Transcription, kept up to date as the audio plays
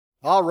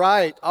All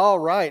right, all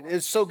right.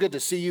 It's so good to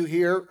see you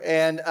here.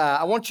 And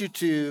I want you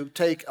to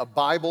take a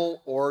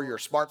Bible or your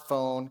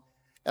smartphone,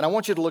 and I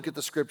want you to look at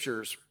the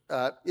scriptures.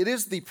 It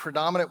is the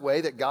predominant way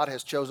that God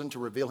has chosen to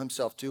reveal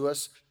himself to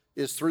us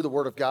is through the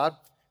Word of God.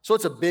 So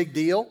it's a big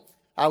deal.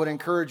 I would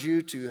encourage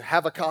you to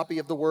have a copy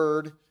of the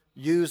Word,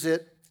 use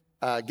it,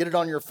 get it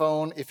on your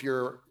phone if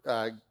you're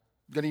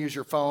going to use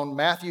your phone.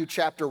 Matthew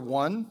chapter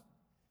 1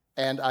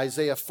 and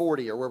Isaiah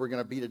 40 are where we're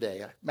going to be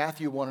today.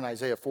 Matthew 1 and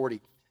Isaiah 40.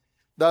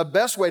 The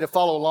best way to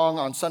follow along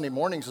on Sunday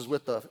mornings is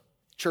with the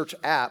church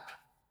app.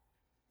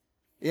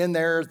 In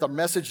there, the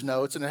message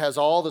notes, and it has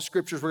all the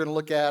scriptures we're going to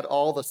look at,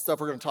 all the stuff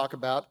we're going to talk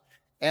about,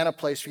 and a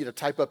place for you to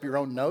type up your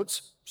own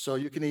notes. So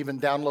you can even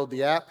download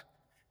the app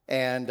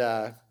and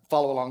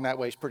follow along that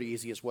way. It's pretty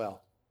easy as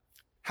well.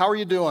 How are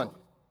you doing?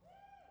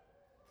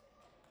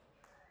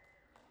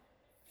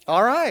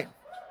 All right.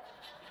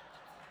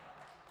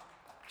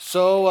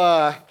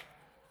 So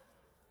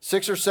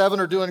 6 or 7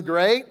 are doing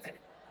great.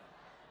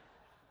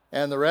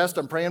 And the rest,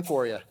 I'm praying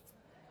for you.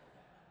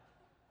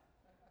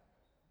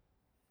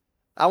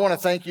 I want to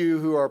thank you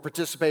who are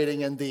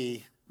participating in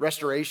the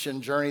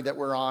restoration journey that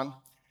we're on.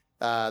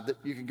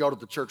 You can go to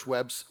the church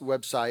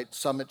website,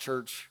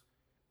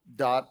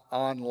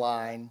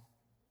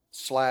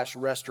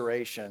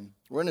 summitchurch.online/restoration.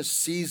 We're in a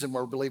season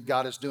where we believe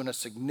God is doing a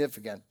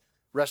significant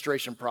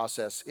restoration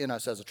process in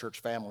us as a church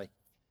family.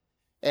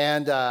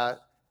 And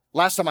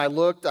last time I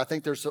looked, I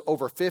think there's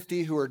over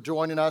 50 who are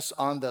joining us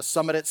on the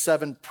Summit at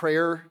 7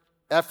 prayer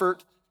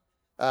effort,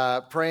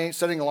 praying,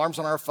 setting alarms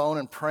on our phone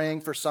and praying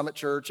for Summit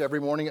Church every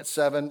morning at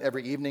 7,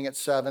 every evening at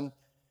 7.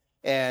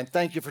 And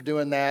thank you for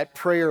doing that.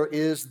 Prayer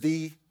is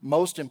the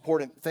most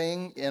important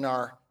thing in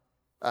our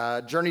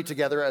journey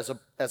together as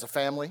a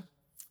family.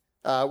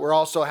 We're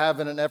also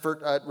having an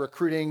effort at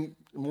recruiting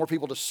more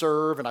people to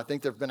serve, and I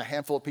think there have been a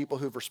handful of people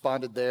who've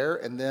responded there.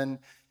 And then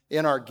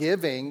in our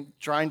giving,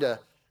 trying to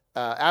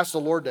ask the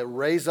Lord to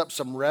raise up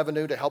some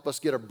revenue to help us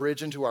get a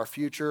bridge into our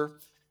future.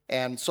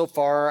 And so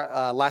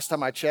far, last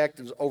time I checked,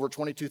 it was over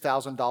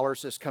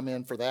 $22,000 has come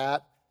in for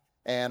that,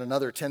 and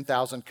another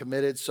 $10,000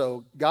 committed.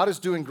 So God is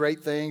doing great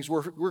things.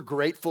 We're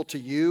grateful to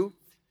you.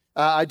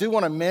 I do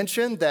want to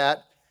mention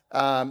that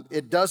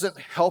it doesn't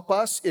help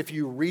us if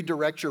you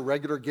redirect your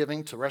regular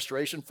giving to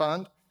Restoration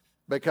Fund,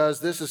 because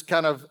this is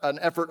kind of an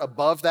effort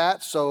above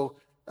that. So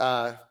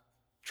try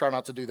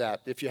not to do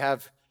that. If you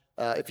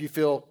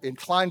feel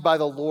inclined by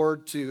the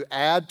Lord to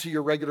add to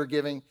your regular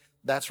giving,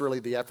 that's really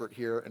the effort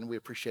here, and we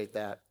appreciate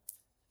that.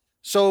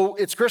 So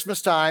it's Christmas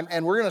time,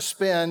 and we're going to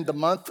spend the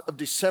month of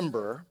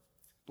December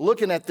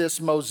looking at this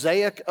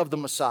mosaic of the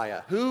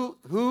Messiah.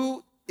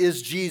 Who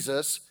is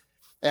Jesus,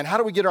 and how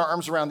do we get our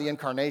arms around the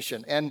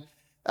incarnation? And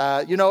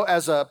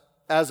as a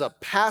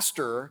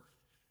pastor,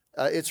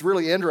 it's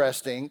really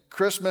interesting.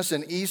 Christmas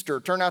and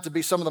Easter turn out to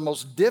be some of the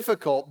most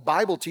difficult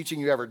Bible teaching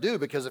you ever do,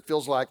 because it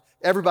feels like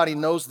everybody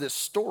knows this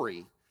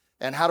story,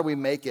 and how do we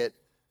make it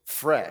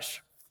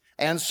fresh?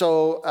 And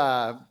so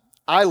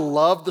I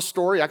love the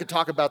story. I could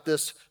talk about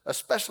this,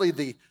 especially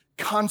the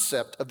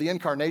concept of the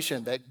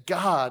incarnation, that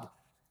God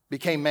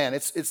became man.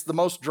 It's the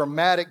most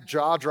dramatic,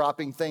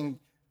 jaw-dropping thing,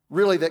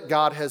 really, that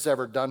God has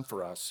ever done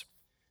for us.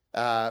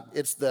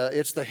 It's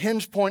the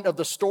hinge point of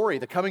the story.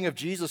 The coming of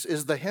Jesus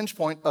is the hinge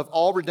point of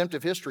all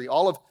redemptive history,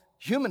 all of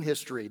human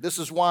history. This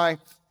is why,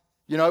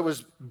 it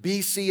was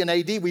BC and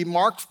AD. We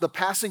marked the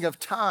passing of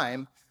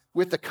time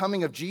with the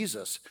coming of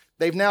Jesus.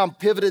 They've now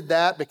pivoted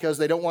that because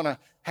they don't want to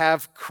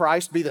have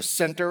Christ be the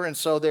center. And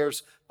so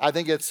I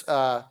think it's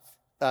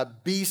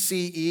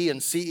BCE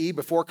and CE,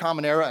 before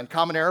Common Era and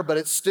Common Era, but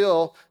it's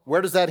still,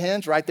 where does that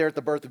hinge? Right there at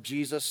the birth of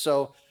Jesus,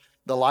 so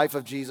the life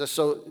of Jesus.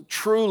 So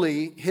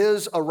truly,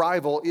 his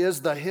arrival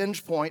is the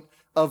hinge point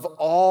of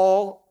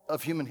all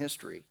of human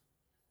history.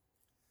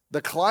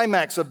 The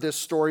climax of this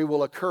story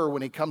will occur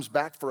when he comes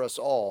back for us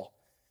all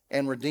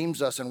and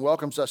redeems us and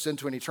welcomes us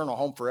into an eternal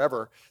home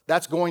forever.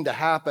 That's going to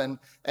happen.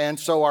 And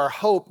so our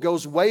hope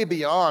goes way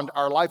beyond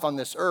our life on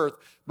this earth.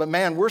 But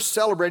man, we're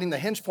celebrating the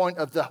hinge point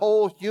of the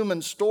whole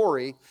human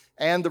story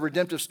and the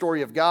redemptive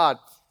story of God.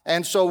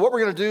 And so what we're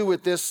going to do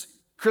with this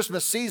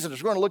Christmas season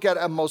is we're going to look at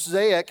a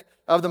mosaic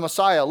of the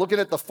Messiah, looking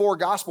at the 4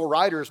 gospel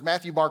writers,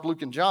 Matthew, Mark,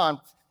 Luke, and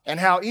John, and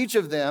how each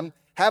of them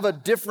have a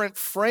different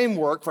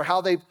framework for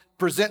how they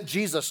present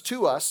Jesus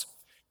to us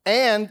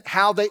and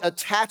how they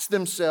attach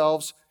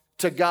themselves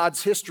to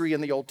God's history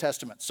in the Old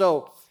Testament.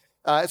 So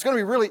it's going to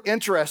be really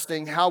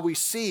interesting how we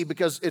see,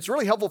 because it's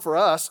really helpful for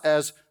us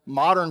as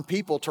modern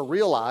people to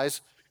realize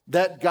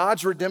that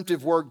God's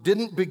redemptive work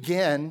didn't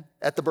begin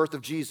at the birth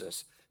of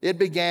Jesus. It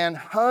began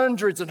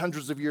hundreds and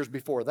hundreds of years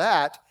before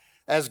that,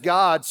 as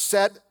God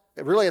set,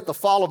 really at the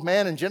fall of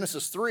man in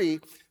Genesis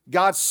 3,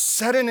 God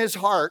set in his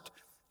heart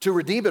to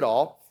redeem it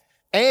all.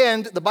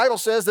 And the Bible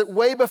says that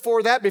way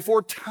before that,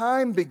 before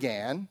time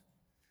began,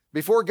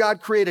 before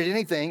God created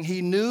anything,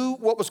 he knew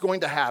what was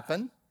going to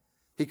happen.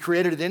 He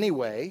created it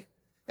anyway.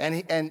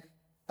 And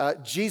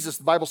Jesus,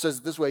 the Bible says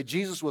it this way,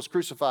 Jesus was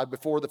crucified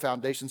before the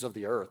foundations of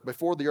the earth,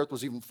 before the earth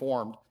was even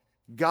formed.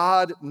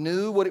 God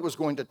knew what it was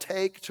going to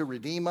take to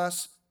redeem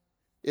us.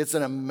 It's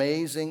an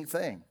amazing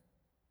thing.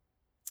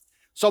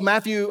 So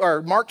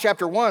Mark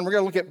chapter 1, we're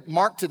going to look at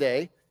Mark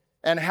today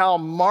and how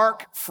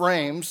Mark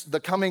frames the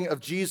coming of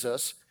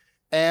Jesus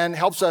and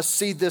helps us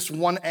see this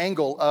one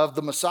angle of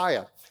the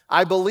Messiah.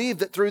 I believe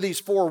that through these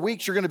 4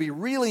 weeks, you're going to be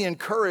really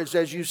encouraged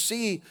as you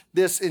see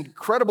this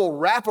incredible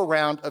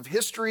wraparound of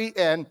history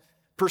and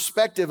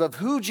perspective of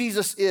who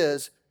Jesus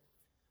is.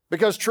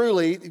 Because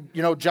truly,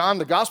 John,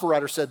 the gospel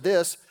writer, said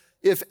this: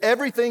 if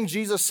everything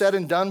Jesus said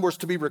and done was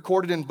to be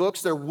recorded in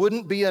books, there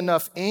wouldn't be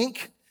enough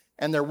ink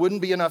and there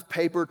wouldn't be enough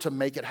paper to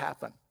make it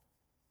happen,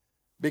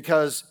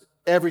 because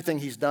everything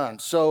he's done.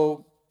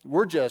 So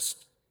we're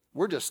just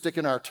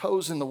sticking our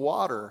toes in the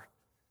water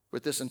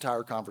with this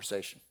entire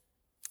conversation.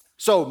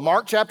 So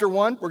Mark chapter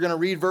 1, we're going to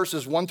read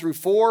verses 1 through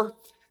 4,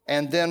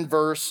 and then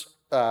verse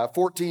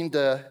 14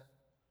 to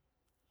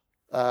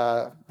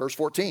verse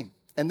 14.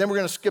 And then we're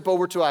going to skip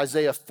over to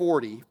Isaiah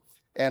 40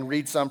 and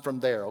read some from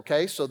there,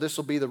 okay? So this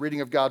will be the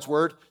reading of God's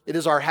word. It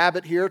is our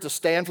habit here to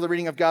stand for the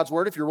reading of God's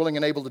word if you're willing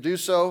and able to do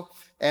so.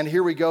 And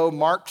here we go,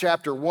 Mark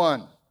chapter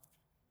 1,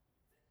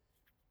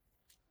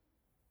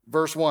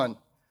 verse 1.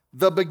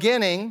 The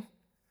beginning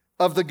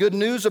of the good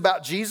news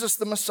about Jesus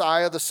the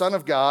Messiah, the Son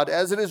of God,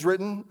 as it is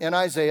written in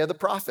Isaiah the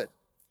prophet.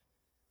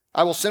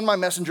 I will send my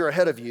messenger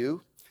ahead of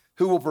you,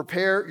 who will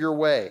prepare your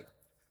way.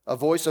 A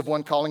voice of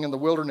one calling in the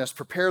wilderness,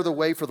 prepare the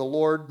way for the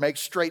Lord, make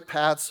straight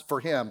paths for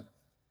him.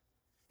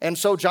 And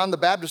so John the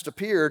Baptist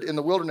appeared in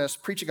the wilderness,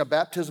 preaching a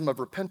baptism of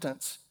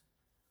repentance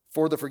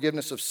for the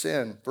forgiveness of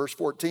sin. Verse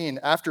 14,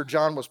 after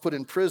John was put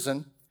in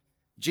prison,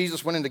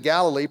 Jesus went into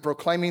Galilee,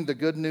 proclaiming the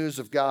good news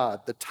of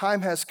God. The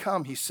time has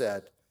come, he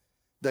said.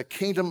 The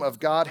kingdom of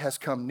God has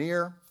come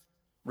near.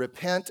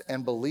 Repent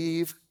and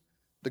believe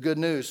the good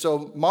news.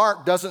 So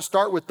Mark doesn't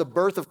start with the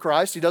birth of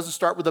Christ. He doesn't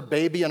start with a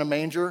baby in a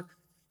manger.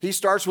 He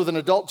starts with an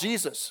adult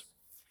Jesus.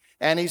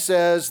 And he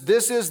says,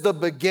 this is the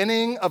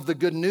beginning of the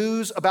good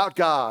news about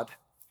God.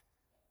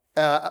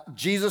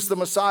 Jesus the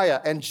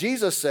Messiah. And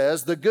Jesus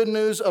says, the good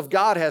news of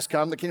God has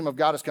come, the kingdom of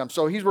God has come.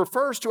 So he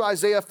refers to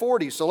Isaiah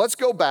 40. So let's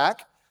go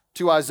back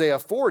to Isaiah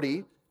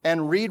 40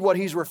 and read what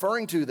he's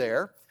referring to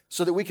there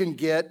so that we can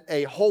get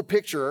a whole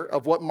picture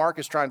of what Mark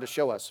is trying to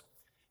show us.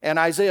 And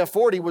Isaiah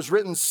 40 was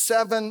written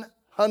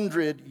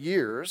 700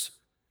 years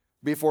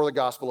before the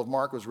Gospel of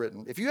Mark was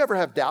written. If you ever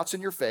have doubts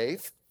in your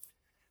faith,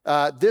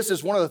 this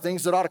is one of the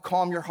things that ought to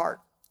calm your heart.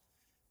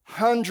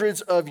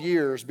 Hundreds of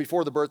years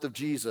before the birth of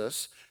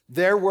Jesus,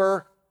 there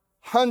were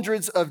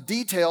hundreds of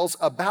details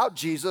about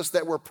Jesus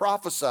that were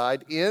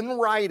prophesied in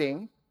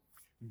writing,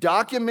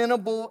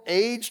 documentable,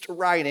 aged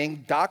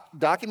writing,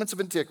 documents of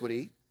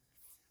antiquity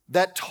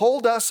that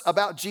told us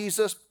about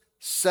Jesus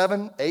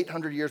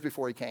 700-800 years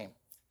before he came.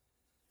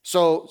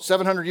 So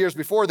 700 years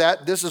before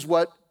that, this is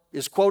what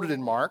is quoted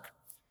in Mark.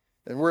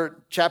 And we're at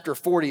chapter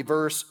 40,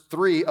 verse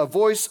 3. A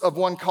voice of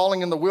one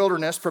calling in the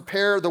wilderness,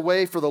 prepare the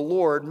way for the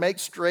Lord, make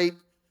straight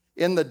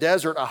in the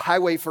desert a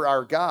highway for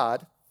our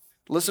God.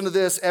 Listen to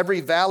this, every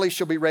valley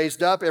shall be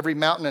raised up, every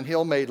mountain and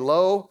hill made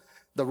low.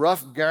 The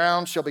rough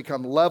ground shall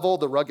become level,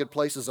 the rugged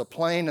places a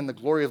plain, and the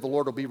glory of the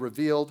Lord will be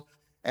revealed,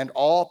 and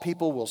all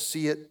people will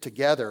see it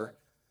together.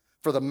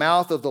 For the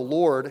mouth of the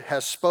Lord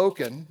has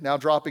spoken. Now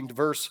dropping to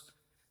verse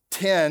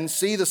 10,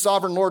 see, the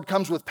sovereign Lord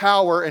comes with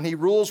power, and he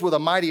rules with a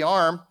mighty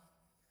arm.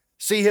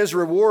 See, his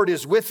reward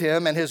is with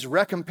him, and his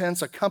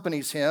recompense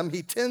accompanies him.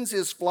 He tends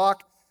his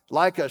flock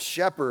like a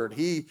shepherd.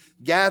 He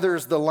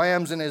gathers the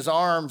lambs in his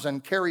arms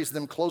and carries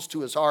them close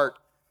to his heart.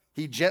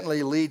 He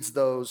gently leads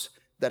those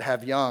that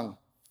have young.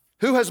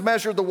 Who has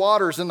measured the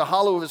waters in the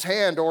hollow of his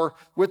hand, or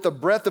with the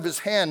breadth of his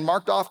hand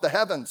marked off the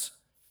heavens?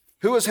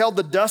 Who has held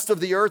the dust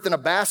of the earth in a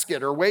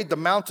basket, or weighed the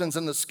mountains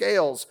in the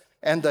scales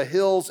and the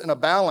hills in a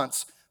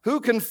balance? Who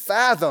can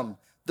fathom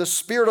the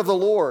Spirit of the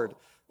Lord,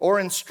 or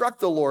instruct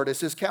the Lord as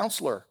his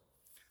counselor?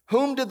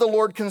 Whom did the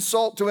Lord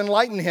consult to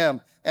enlighten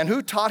him, and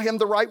who taught him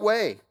the right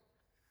way?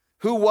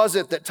 Who was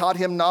it that taught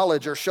him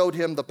knowledge or showed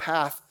him the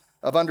path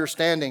of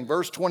understanding?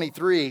 Verse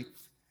 23,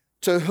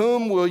 to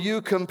whom will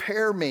you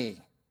compare me?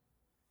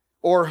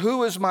 Or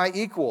who is my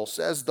equal,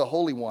 says the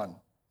Holy One.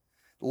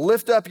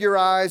 Lift up your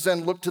eyes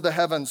and look to the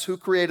heavens. Who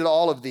created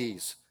all of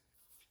these?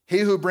 He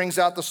who brings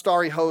out the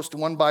starry host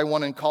one by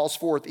one and calls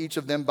forth each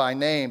of them by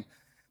name.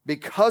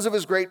 Because of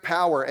his great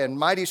power and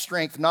mighty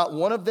strength, not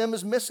one of them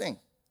is missing.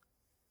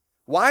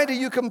 Why do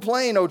you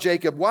complain, O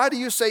Jacob? Why do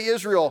you say,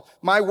 Israel,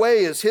 my way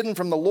is hidden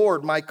from the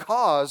Lord, my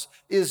cause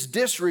is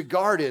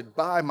disregarded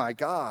by my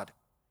God?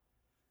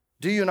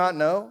 Do you not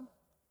know?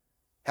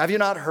 Have you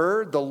not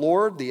heard? The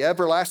Lord, the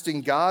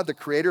everlasting God, the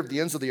creator of the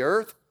ends of the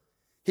earth,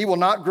 he will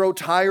not grow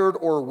tired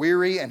or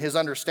weary, and his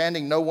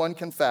understanding no one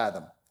can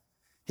fathom.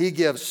 He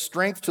gives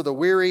strength to the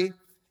weary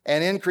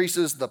and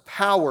increases the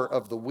power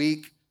of the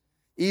weak.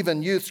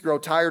 Even youths grow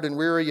tired and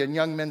weary, and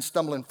young men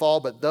stumble and fall,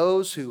 but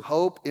those who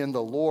hope in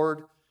the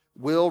Lord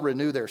will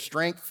renew their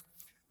strength.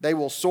 They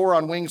will soar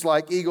on wings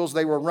like eagles.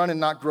 They will run and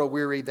not grow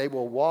weary. They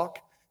will walk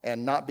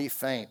and not be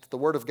faint. The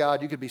word of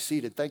God, you could be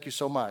seated. Thank you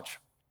so much.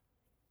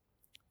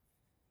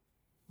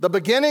 The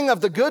beginning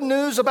of the good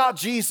news about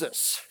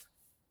Jesus.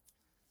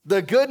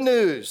 The good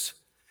news.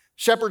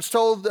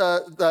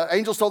 The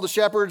angels told the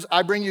shepherds,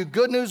 I bring you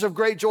good news of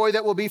great joy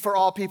that will be for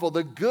all people.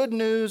 The good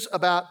news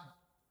about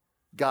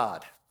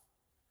God.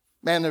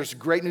 Man, there's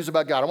great news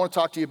about God. I want to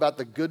talk to you about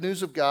the good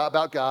news of God,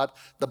 about God,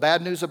 the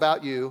bad news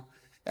about you,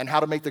 and how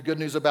to make the good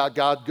news about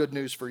God good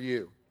news for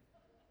you.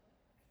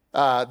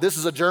 This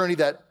is a journey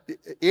that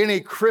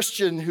any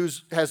Christian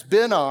has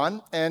been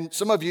on, and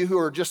some of you who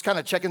are just kind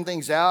of checking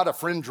things out, a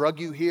friend drug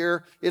you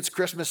here, it's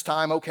Christmas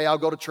time, okay, I'll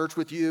go to church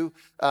with you,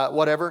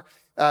 whatever.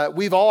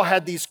 We've all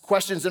had these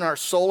questions in our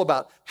soul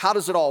about how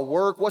does it all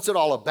work? What's it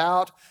all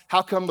about?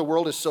 How come the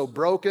world is so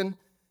broken?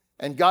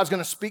 And God's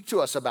going to speak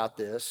to us about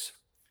this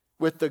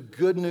with the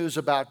good news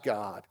about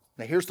God.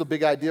 Now, here's the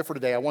big idea for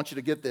today. I want you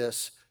to get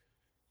this.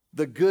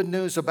 The good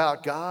news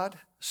about God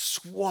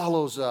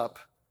swallows up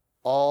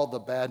all the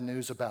bad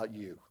news about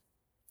you.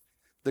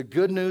 The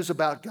good news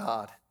about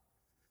God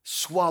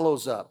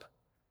swallows up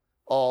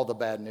all the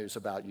bad news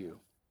about you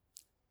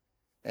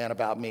and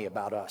about me,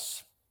 about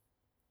us.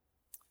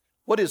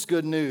 What is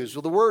good news?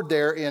 Well, the word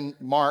there in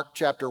Mark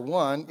chapter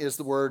 1 is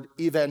the word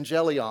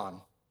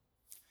evangelion.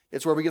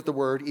 It's where we get the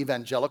word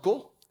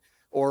evangelical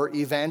or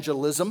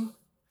evangelism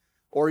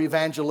or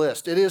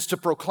evangelist. It is to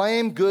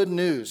proclaim good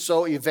news.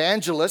 So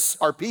evangelists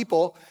are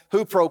people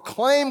who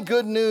proclaim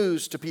good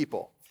news to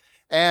people.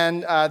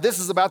 And this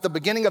is about the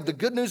beginning of the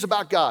good news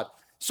about God.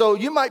 So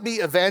you might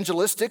be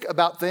evangelistic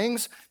about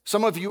things.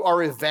 Some of you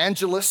are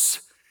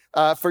evangelists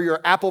for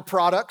your Apple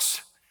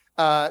products.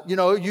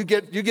 You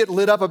get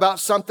lit up about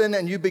something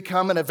and you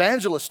become an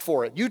evangelist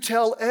for it. You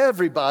tell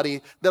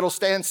everybody that'll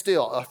stand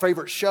still. A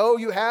favorite show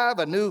you have,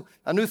 a new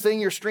thing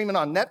you're streaming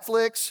on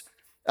Netflix.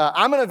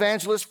 I'm an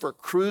evangelist for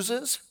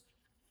cruises.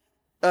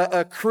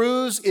 A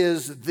cruise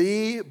is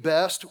the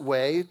best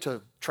way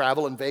to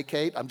travel and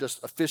vacate. I'm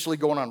just officially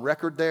going on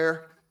record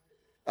there.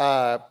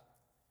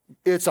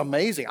 It's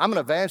amazing. I'm an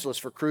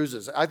evangelist for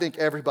cruises. I think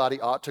everybody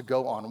ought to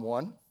go on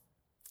one.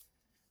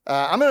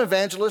 I'm an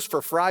evangelist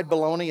for fried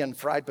bologna and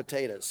fried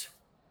potatoes.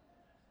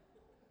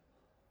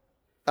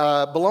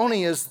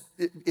 Bologna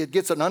it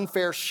gets an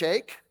unfair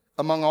shake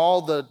among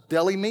all the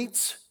deli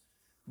meats.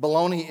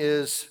 Bologna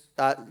is,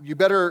 you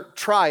better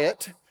try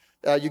it.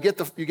 You get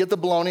the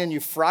bologna and you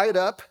fry it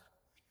up,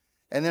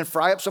 and then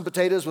fry up some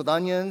potatoes with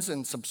onions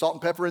and some salt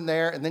and pepper in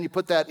there, and then you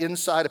put that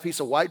inside a piece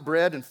of white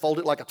bread and fold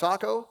it like a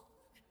taco.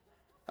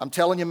 I'm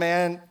telling you,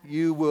 man,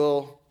 you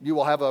will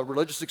have a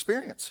religious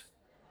experience.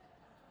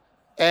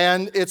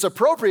 And it's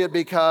appropriate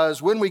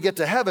because when we get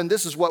to heaven,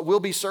 this is what will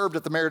be served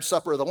at the marriage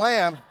supper of the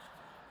Lamb.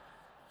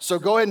 So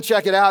go ahead and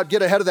check it out.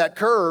 Get ahead of that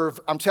curve.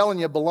 I'm telling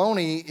you,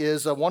 bologna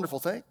is a wonderful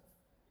thing.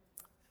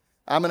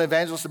 I'm an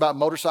evangelist about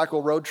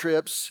motorcycle road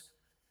trips.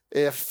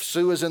 If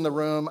Sue is in the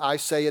room, I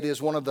say it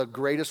is one of the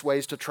greatest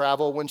ways to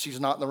travel. When she's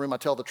not in the room, I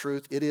tell the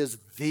truth. It is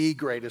the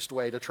greatest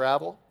way to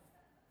travel.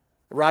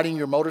 Riding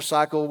your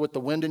motorcycle with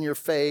the wind in your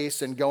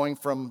face and going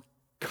from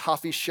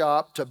coffee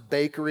shop to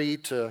bakery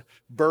to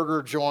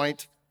burger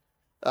joint.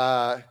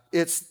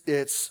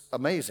 It's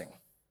amazing.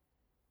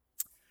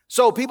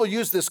 So people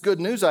use this good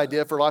news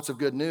idea for lots of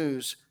good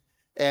news,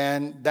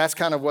 and that's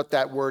kind of what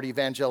that word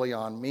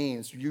evangelion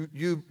means.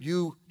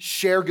 You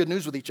share good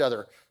news with each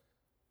other.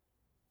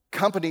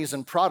 Companies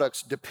and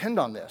products depend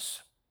on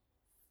this.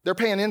 They're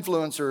paying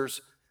influencers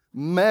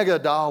mega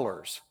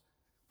dollars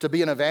to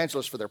be an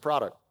evangelist for their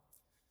product.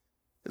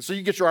 And so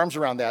you get your arms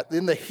around that.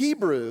 In the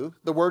Hebrew,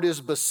 the word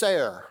is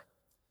beser.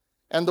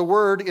 And the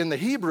word in the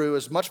Hebrew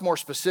is much more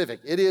specific.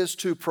 It is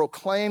to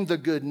proclaim the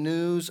good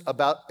news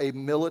about a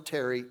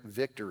military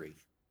victory.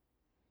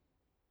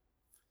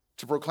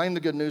 To proclaim the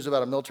good news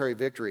about a military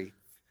victory.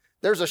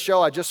 There's a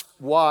show I just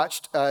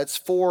watched. It's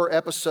 4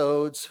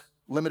 episodes,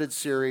 limited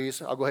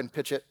series. I'll go ahead and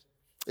pitch it.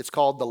 It's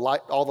called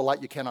All the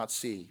Light You Cannot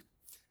See.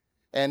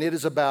 And it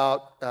is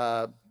about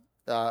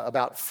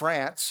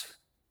France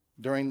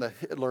during the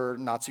Hitler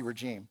Nazi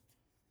regime.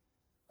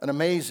 An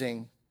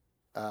amazing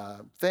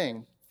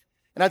thing.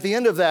 And at the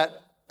end of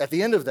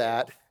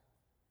that,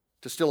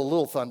 to steal a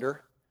little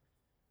thunder,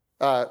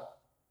 the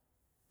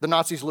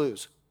Nazis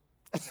lose.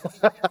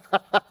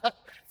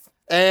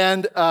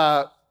 And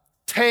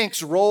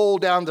tanks roll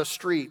down the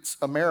streets,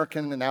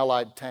 American and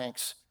Allied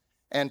tanks,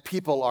 and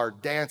people are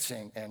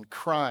dancing and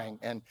crying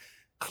and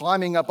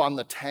climbing up on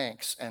the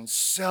tanks and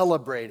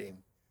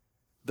celebrating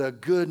the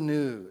good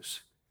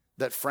news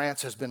that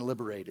France has been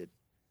liberated,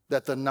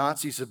 that the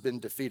Nazis have been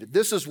defeated.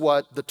 This is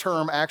what the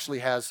term actually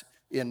has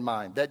in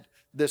mind, that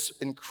this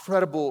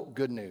incredible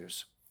good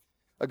news.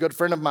 A good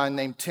friend of mine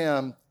named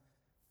Tim,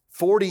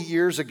 40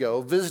 years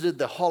ago, visited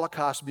the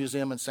Holocaust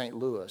Museum in St.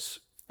 Louis.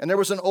 And there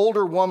was an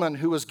older woman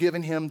who was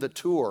giving him the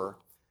tour,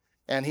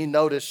 and he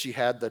noticed she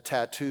had the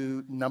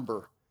tattoo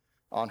number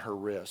on her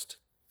wrist.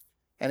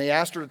 And he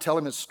asked her to tell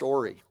him his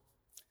story.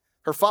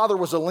 Her father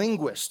was a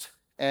linguist,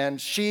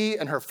 and she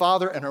and her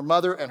father and her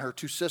mother and her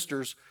 2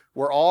 sisters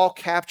were all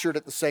captured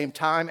at the same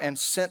time and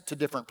sent to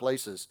different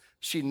places.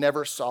 She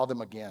never saw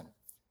them again.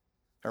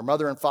 Her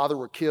mother and father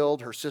were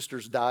killed. Her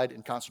sisters died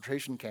in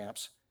concentration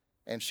camps,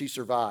 and she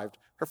survived.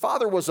 Her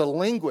father was a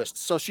linguist,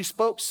 so she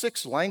spoke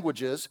 6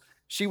 languages.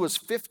 She was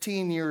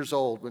 15 years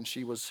old when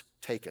she was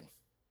taken.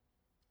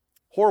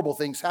 Horrible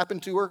things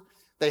happened to her.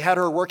 They had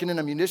her working in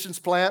a munitions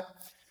plant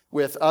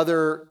with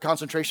other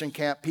concentration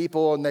camp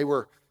people, and they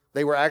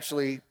were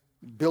actually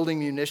building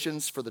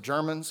munitions for the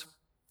Germans.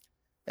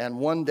 And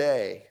one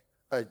day,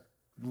 a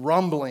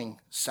rumbling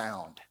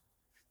sound,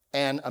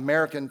 and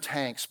American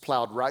tanks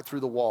plowed right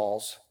through the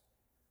walls,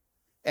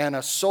 and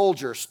a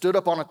soldier stood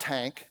up on a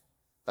tank,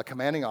 a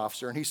commanding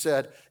officer, and he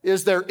said,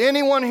 "Is there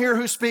anyone here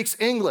who speaks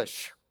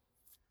English?"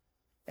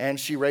 And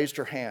she raised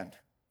her hand.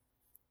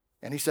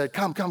 And he said,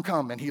 "Come, come,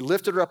 come." And he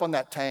lifted her up on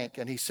that tank,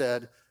 and he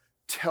said,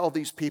 "Tell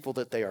these people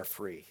that they are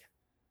free."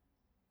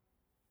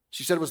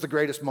 She said it was the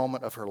greatest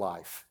moment of her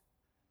life.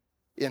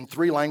 In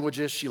 3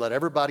 languages, she let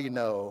everybody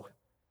know,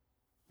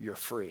 "You're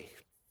free."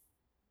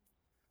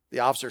 The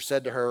officer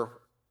said to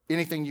her,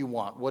 "Anything you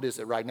want. What is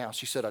it right now?"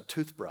 She said, "A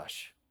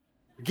toothbrush.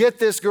 Get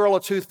this girl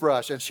a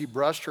toothbrush." And she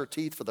brushed her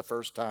teeth for the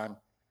first time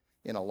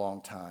in a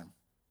long time.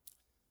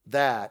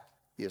 That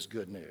is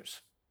good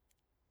news.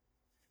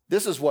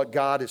 This is what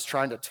God is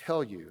trying to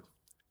tell you.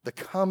 The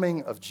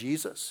coming of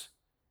Jesus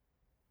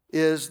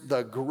is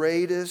the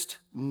greatest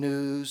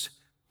news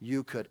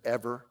you could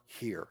ever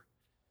hear.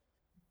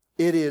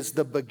 It is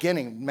the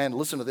beginning. Man,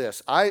 listen to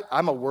this.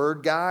 I'm a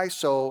word guy,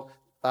 so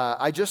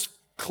I just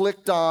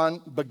clicked on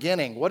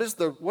beginning. What is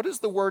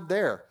the word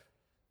there?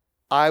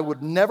 I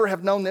would never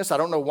have known this. I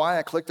don't know why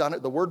I clicked on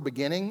it. The word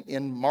beginning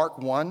in Mark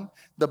 1,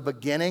 the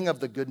beginning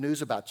of the good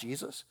news about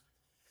Jesus.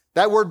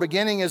 That word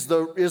beginning is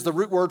the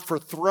root word for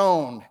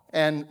throne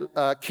and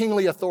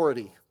kingly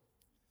authority.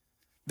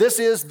 This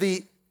is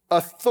the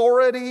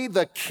authority,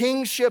 the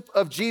kingship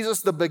of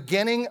Jesus, the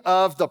beginning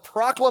of the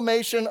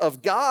proclamation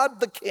of God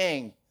the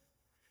King,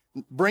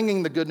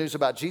 bringing the good news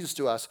about Jesus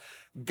to us.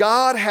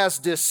 God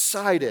has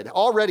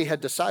already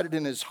had decided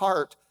in his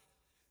heart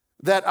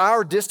that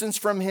our distance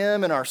from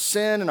him and our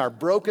sin and our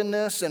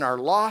brokenness and our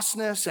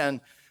lostness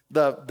and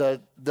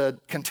the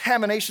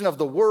contamination of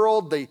the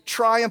world, the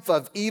triumph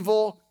of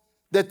evil,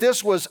 that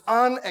this was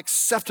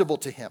unacceptable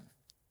to him.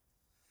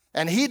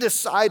 And he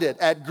decided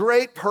at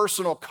great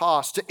personal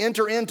cost to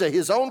enter into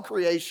his own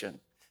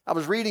creation. I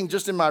was reading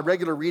just in my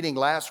regular reading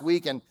last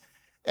week, and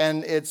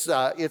it's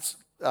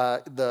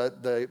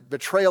the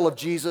betrayal of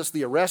Jesus,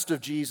 the arrest of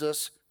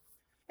Jesus,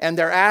 and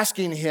they're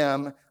asking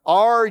him,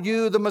 "Are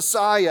you the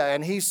Messiah?"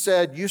 And he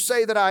said, "You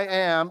say that I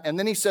am." And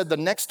then he said, "The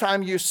next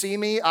time you see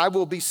me, I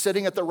will be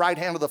sitting at the right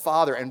hand of the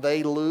Father." And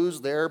they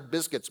lose their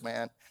biscuits,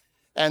 man.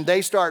 And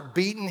they start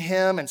beating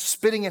him and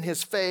spitting in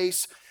his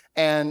face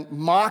and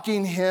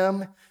mocking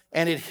him.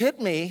 And it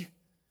hit me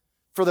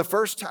for the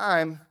first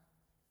time.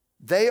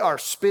 They are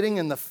spitting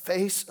in the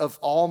face of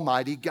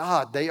Almighty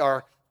God. They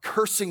are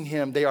cursing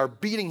him. They are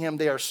beating him.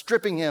 They are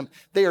stripping him.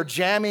 They are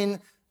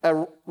jamming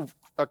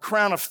a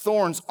crown of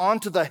thorns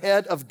onto the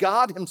head of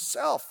God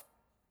himself.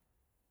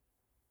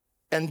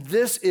 And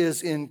this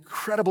is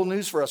incredible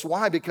news for us.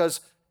 Why?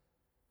 Because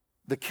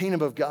the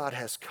kingdom of God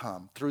has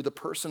come through the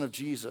person of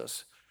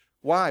Jesus.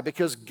 Why?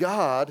 Because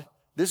God,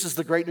 this is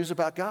the great news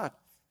about God.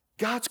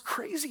 God's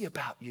crazy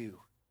about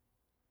you.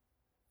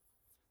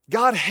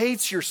 God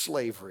hates your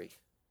slavery.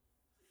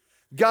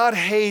 God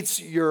hates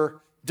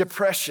your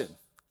depression.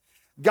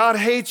 God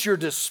hates your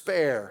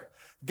despair.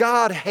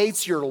 God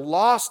hates your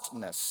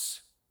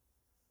lostness.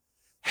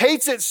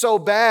 Hates it so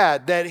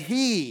bad that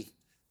he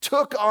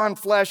took on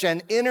flesh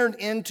and entered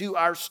into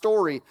our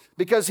story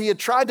because he had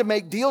tried to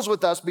make deals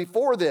with us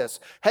before this.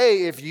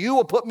 Hey, if you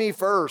will put me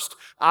first,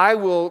 I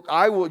will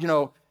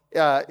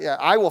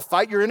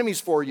fight your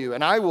enemies for you,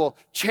 and I will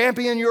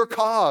champion your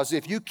cause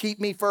if you keep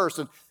me first.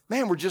 And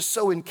man, we're just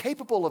so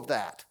incapable of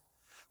that.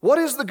 What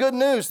is the good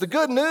news? The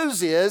good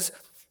news is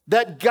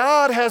that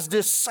God has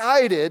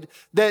decided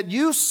that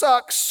you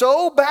suck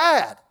so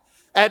bad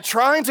at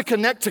trying to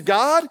connect to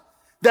God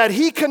that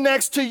he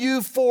connects to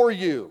you for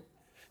you.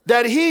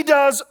 That he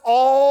does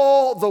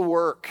all the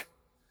work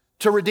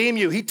to redeem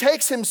you. He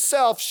takes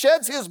himself,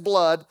 sheds his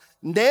blood,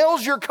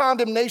 nails your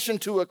condemnation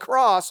to a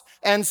cross,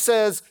 and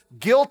says,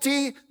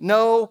 guilty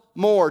no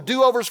more.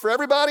 Do-overs for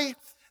everybody,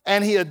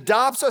 and he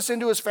adopts us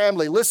into his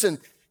family.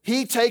 Listen,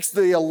 he takes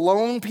the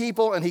alone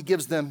people and he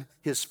gives them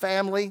his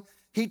family.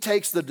 He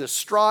takes the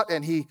distraught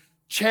and he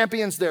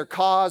champions their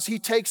cause. He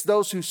takes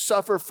those who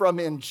suffer from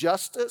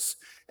injustice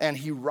and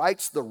he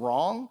rights the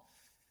wrong.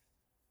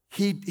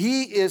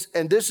 He is,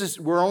 and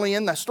we're only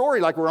in the story,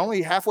 like we're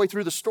only halfway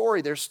through the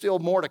story. There's still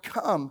more to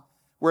come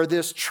where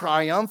this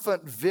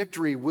triumphant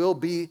victory will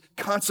be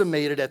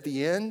consummated at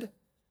the end.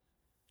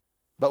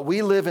 But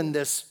we live in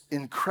this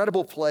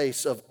incredible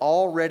place of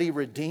already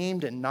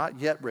redeemed and not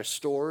yet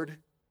restored.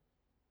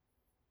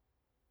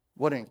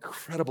 What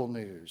incredible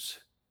news.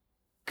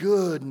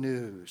 Good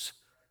news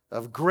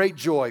of great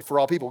joy for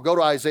all people. Go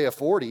to Isaiah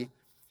 40,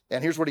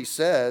 and here's what he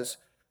says.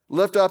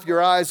 Lift up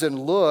your eyes and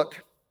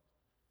look.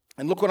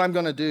 And look what I'm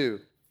going to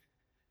do.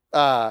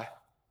 I'm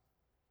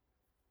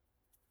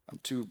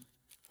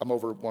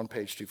over one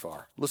page too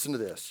far. Listen to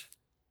this.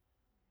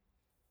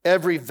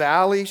 Every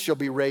valley shall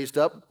be raised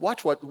up.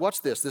 Watch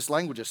this. This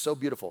language is so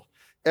beautiful.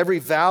 Every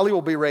valley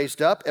will be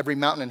raised up. Every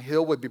mountain and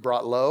hill will be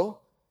brought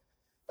low.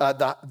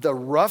 The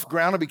rough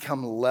ground will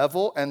become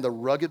level and the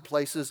rugged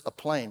places a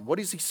plain. What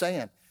is he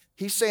saying?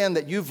 He's saying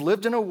that you've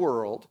lived in a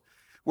world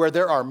where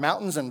there are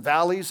mountains and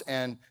valleys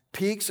and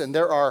peaks, and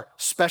there are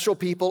special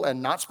people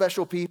and not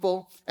special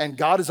people, and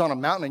God is on a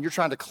mountain, and you're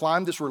trying to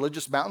climb this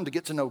religious mountain to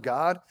get to know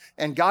God,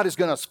 and God is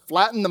going to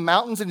flatten the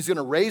mountains, and he's going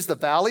to raise the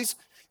valleys,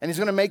 and he's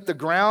going to make the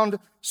ground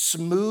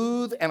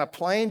smooth and a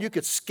plain. You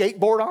could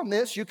skateboard on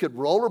this. You could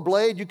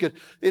rollerblade.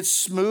 It's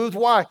smooth.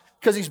 Why?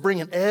 Because he's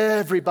bringing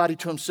everybody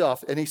to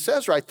himself. And he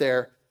says right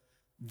there,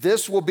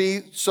 this will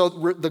be, so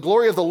the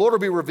glory of the Lord will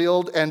be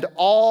revealed, and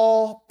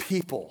all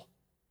people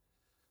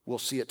will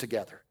see it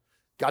together.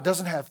 God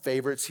doesn't have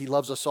favorites. He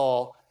loves us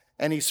all.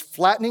 And he's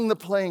flattening the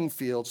playing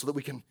field so that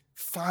we can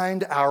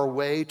find our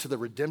way to the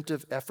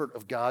redemptive effort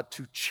of God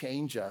to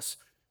change us,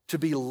 to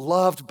be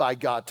loved by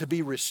God, to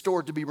be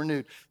restored, to be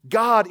renewed.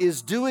 God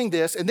is doing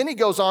this. And then he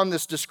goes on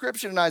this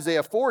description in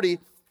Isaiah 40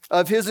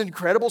 of his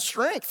incredible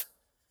strength.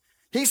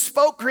 He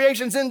spoke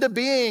creations into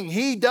being.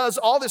 He does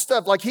all this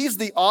stuff like he's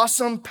the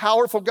awesome,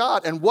 powerful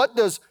God. And what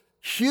does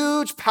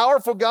huge,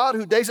 powerful God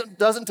who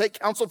doesn't take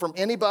counsel from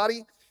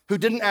anybody, who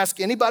didn't ask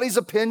anybody's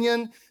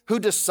opinion, who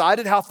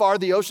decided how far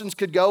the oceans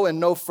could go and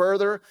no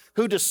further,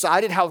 who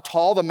decided how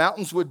tall the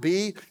mountains would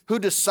be, who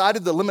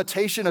decided the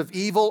limitation of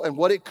evil and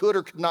what it could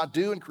or could not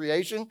do in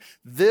creation.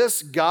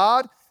 This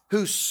God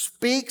who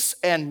speaks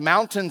and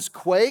mountains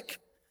quake,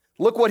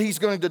 look what he's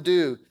going to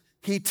do.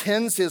 He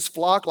tends his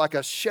flock like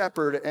a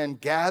shepherd and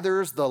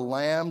gathers the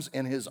lambs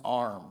in his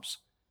arms.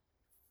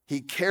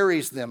 He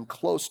carries them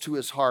close to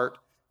his heart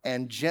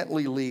and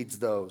gently leads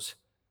those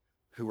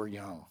who are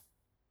young.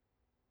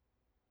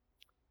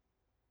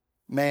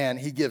 Man,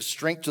 he gives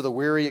strength to the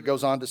weary. It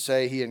goes on to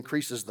say he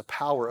increases the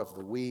power of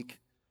the weak.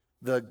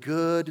 The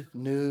good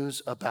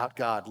news about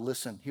God.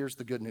 Listen, here's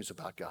the good news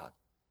about God.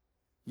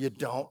 You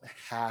don't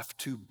have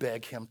to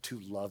beg him to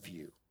love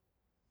you.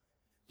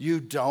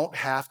 You don't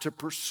have to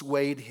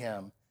persuade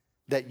him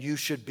that you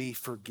should be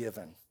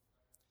forgiven.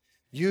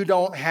 You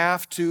don't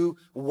have to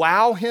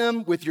wow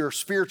him with your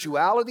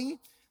spirituality.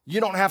 You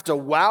don't have to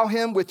wow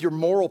him with your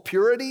moral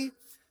purity.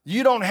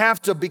 You don't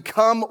have to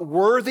become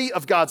worthy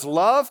of God's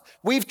love.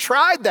 We've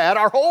tried that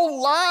our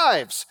whole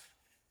lives.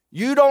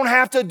 You don't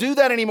have to do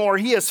that anymore.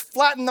 He has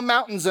flattened the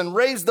mountains and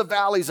raised the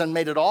valleys and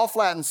made it all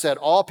flat and said,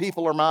 all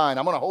people are mine.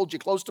 I'm going to hold you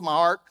close to my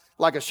heart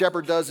like a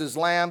shepherd does his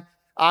lamb.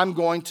 I'm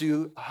going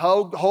to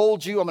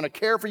hold you. I'm going to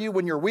care for you.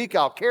 When you're weak,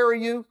 I'll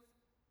carry you.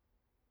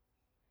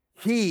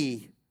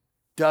 He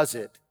does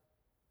it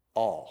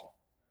all.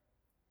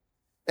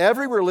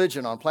 Every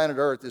religion on planet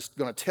Earth is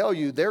going to tell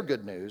you their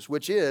good news,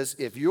 which is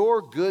if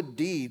your good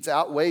deeds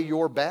outweigh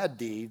your bad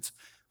deeds,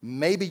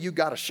 maybe you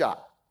got a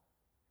shot.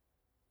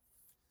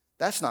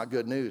 That's not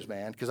good news,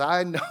 man, because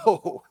I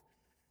know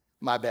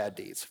my bad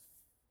deeds.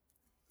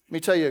 Let me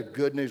tell you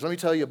good news. Let me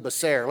tell you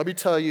Baser. Let me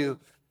tell you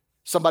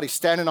somebody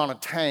standing on a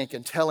tank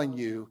and telling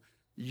you,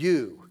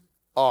 you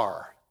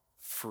are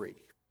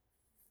free.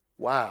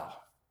 Wow.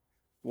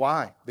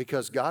 Why?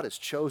 Because God has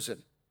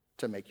chosen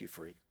to make you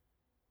free.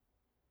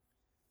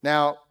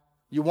 Now,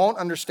 you won't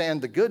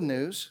understand the good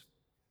news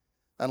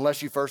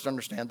unless you first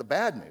understand the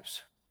bad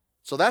news.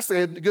 So that's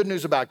the good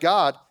news about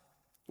God.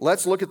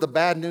 Let's look at the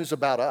bad news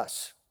about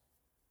us.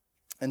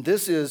 And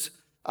this is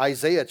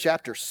Isaiah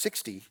chapter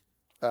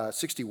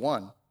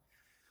 61.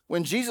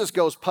 When Jesus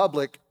goes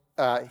public,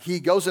 he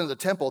goes into the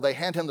temple. They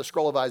hand him the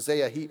scroll of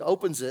Isaiah. He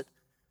opens it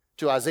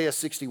to Isaiah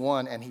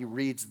 61, and he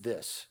reads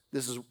this.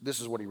 This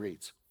is what he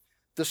reads.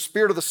 The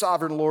Spirit of the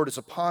sovereign Lord is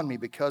upon me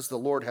because the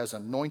Lord has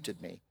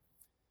anointed me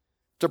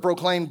to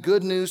proclaim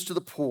good news to the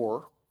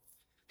poor.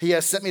 He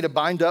has sent me to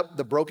bind up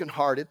the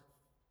brokenhearted,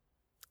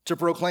 to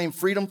proclaim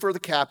freedom for the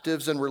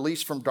captives and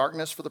release from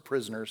darkness for the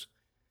prisoners,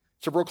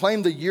 to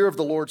proclaim the year of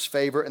the Lord's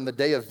favor and the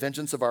day of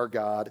vengeance of our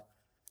God,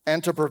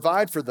 and to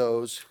provide for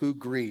those who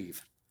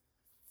grieve,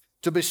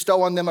 to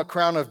bestow on them a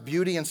crown of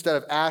beauty instead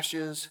of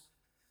ashes,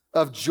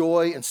 of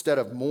joy instead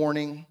of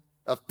mourning,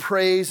 of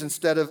praise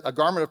instead of a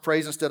garment of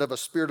praise instead of a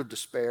spirit of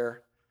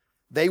despair.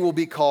 They will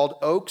be called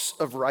oaks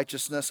of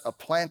righteousness, a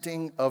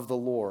planting of the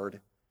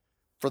Lord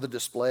for the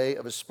display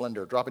of his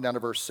splendor. Dropping down to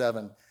verse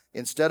 7.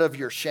 Instead of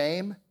your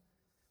shame,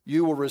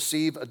 you will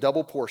receive a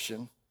double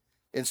portion.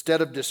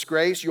 Instead of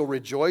disgrace, you'll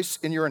rejoice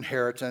in your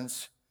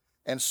inheritance,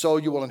 and so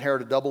you will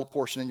inherit a double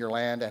portion in your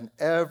land, and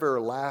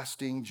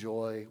everlasting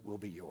joy will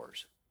be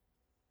yours.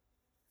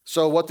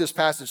 So what this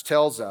passage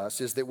tells us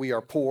is that we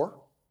are poor,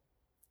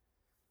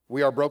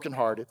 we are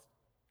brokenhearted,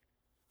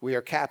 we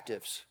are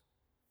captives,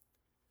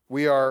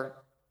 we are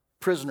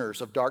prisoners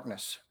of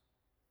darkness,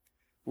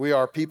 we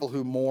are people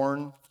who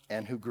mourn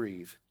and who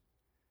grieve.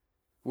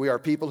 We are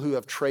people who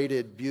have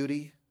traded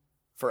beauty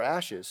for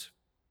ashes.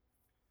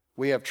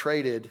 We have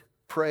traded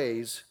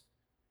praise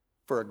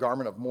for a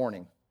garment of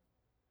mourning.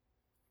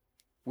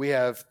 We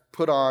have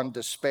put on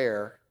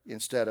despair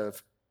instead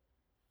of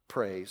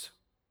praise.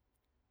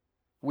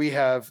 We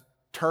have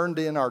turned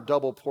in our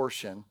double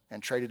portion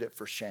and traded it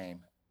for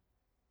shame.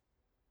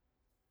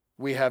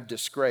 We have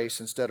disgrace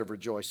instead of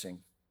rejoicing,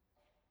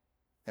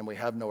 and we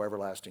have no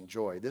everlasting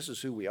joy. This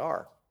is who we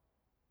are.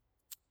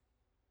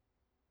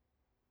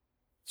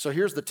 So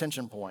here's the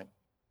tension point.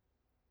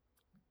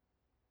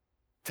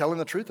 Telling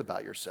the truth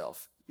about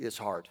yourself is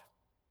hard.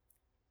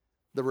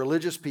 The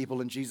religious people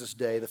in Jesus'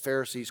 day, the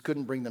Pharisees,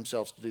 couldn't bring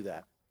themselves to do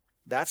that.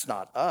 That's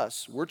not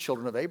us. We're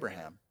children of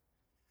Abraham.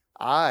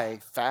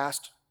 I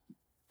fast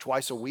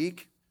twice a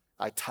week.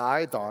 I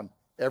tithe on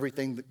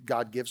everything that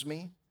God gives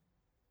me.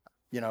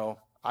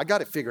 I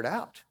got it figured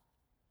out.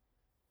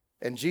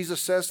 And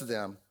Jesus says to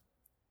them,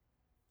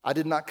 I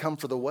did not come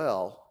for the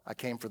well, I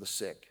came for the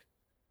sick.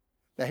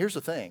 Now here's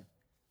the thing.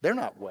 They're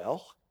not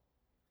well.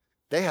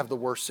 They have the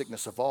worst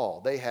sickness of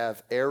all. They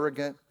have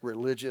arrogant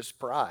religious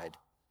pride.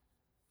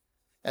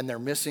 And they're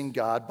missing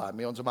God by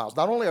millions of miles.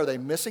 Not only are they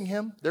missing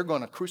him, they're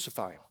going to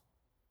crucify him.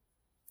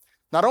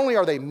 Not only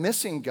are they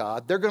missing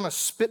God, they're going to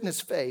spit in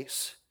his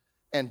face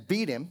and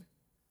beat him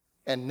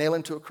and nail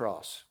him to a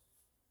cross.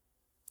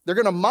 They're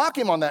going to mock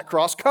him on that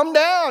cross. Come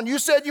down. You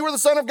said you were the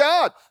Son of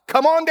God.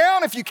 Come on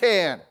down if you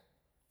can.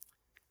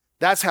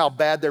 That's how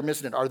bad they're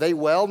missing it. Are they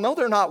well? No,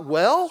 they're not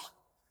well.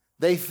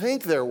 They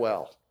think they're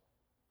well.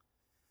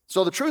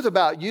 So the truth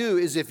about you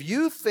is if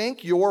you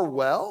think you're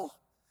well,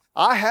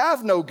 I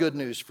have no good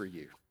news for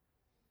you.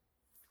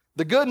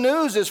 The good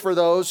news is for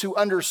those who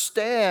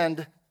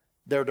understand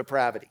their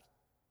depravity,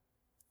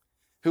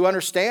 who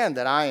understand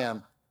that I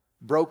am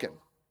broken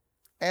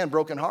and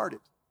brokenhearted,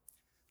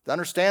 to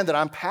understand that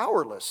I'm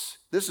powerless.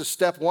 This is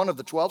step 1 of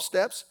the 12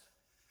 steps.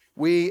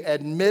 We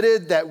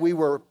admitted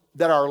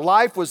that our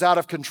life was out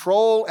of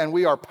control and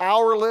we are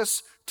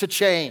powerless to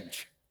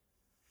change.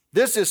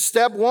 This is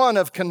step 1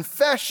 of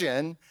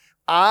confession.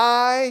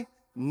 I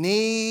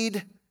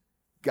need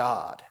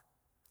God.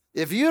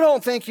 If you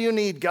don't think you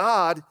need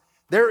God,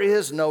 there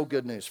is no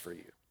good news for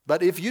you.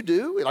 But if you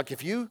do,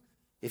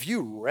 if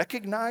you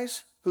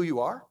recognize who you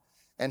are,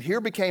 and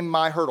here became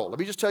my hurdle. Let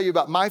me just tell you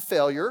about my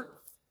failure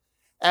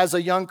as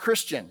a young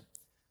Christian.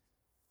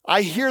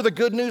 I hear the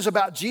good news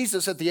about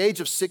Jesus at the age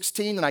of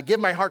 16, and I give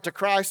my heart to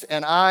Christ,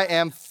 and I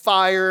am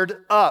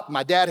fired up.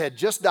 My dad had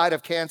just died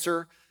of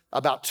cancer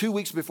about 2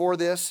 weeks before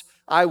this.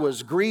 I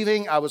was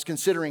grieving. I was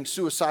considering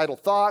suicidal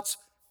thoughts,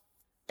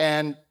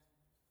 and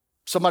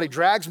somebody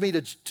drags me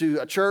to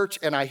a church,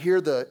 and I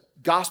hear the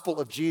gospel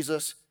of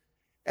Jesus,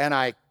 and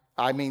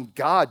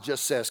God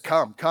just says,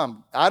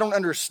 come. I don't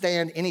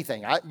understand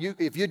anything.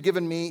 If you'd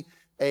given me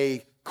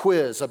a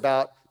quiz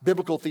about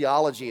biblical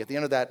theology at the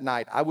end of that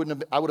night, I would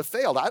have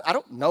failed. I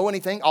don't know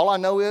anything. All I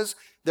know is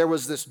there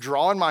was this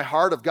draw in my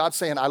heart of God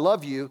saying, I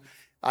love you.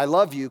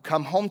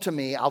 Come home to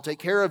me. I'll take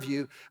care of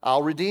you.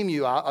 I'll redeem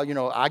you.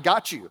 I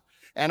got you.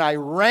 And I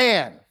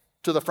ran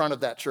to the front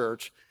of that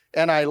church,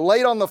 and I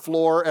laid on the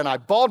floor, and I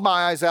bawled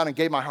my eyes out and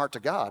gave my heart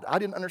to God. I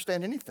didn't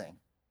understand anything.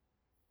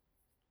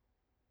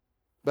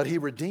 But he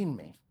redeemed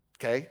me,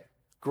 okay?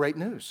 Great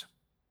news.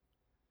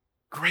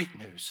 Great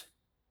news.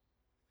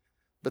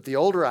 But the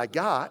older I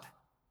got,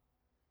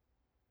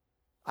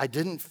 I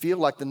didn't feel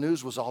like the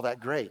news was all that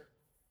great.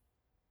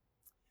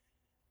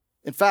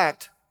 In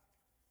fact,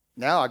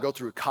 now I go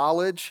through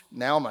college.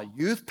 Now I'm a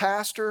youth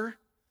pastor.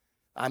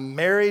 I'm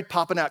married,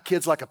 popping out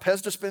kids like a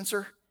Pez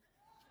dispenser.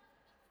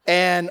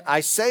 And I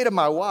say to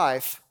my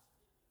wife,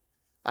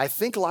 I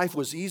think life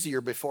was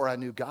easier before I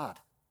knew God.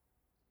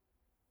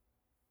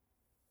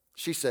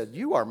 She said,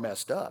 you are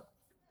messed up.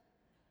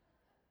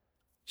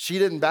 She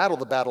didn't battle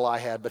the battle I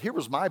had, but here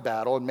was my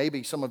battle, and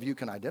maybe some of you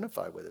can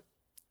identify with it.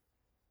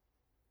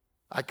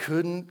 I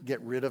couldn't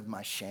get rid of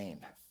my shame.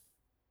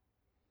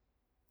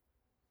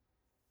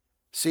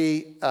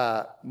 See,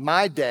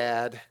 my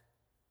dad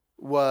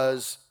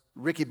was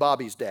Ricky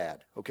Bobby's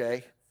dad,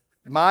 okay?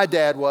 My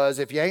dad was,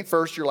 if you ain't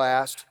first, you're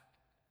last.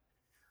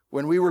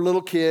 When we were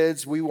little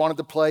kids, we wanted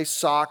to play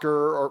soccer,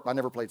 or I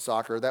never played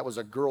soccer. That was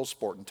a girls'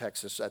 sport in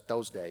Texas at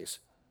those days.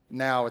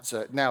 Now it's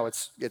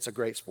a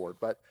great sport,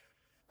 but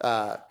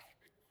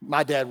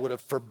my dad would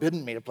have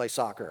forbidden me to play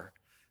soccer.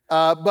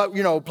 But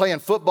playing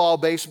football,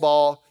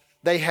 baseball,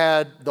 they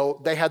had the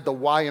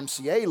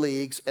YMCA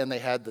leagues and they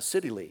had the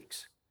city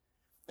leagues.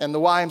 And the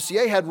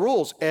YMCA had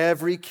rules.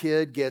 Every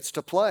kid gets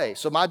to play.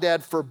 So my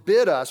dad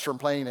forbid us from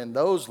playing in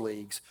those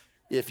leagues.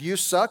 If you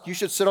suck, you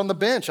should sit on the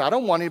bench. I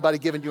don't want anybody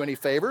giving you any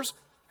favors.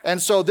 And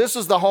so this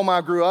is the home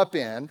I grew up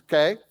in,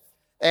 okay?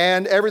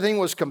 And everything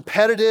was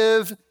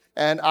competitive.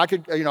 And I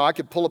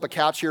could pull up a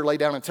couch here, lay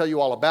down, and tell you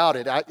all about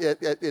it.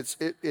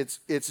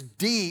 It's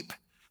deep,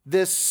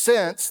 this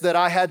sense that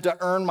I had to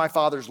earn my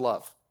Father's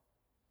love.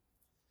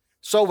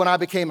 So when I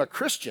became a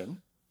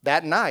Christian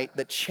that night,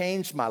 that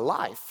changed my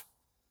life,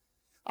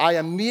 I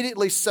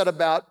immediately set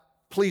about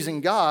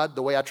pleasing God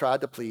the way I tried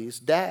to please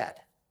Dad.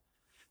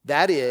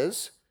 That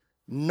is,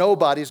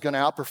 nobody's going to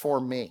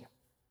outperform me.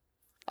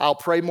 I'll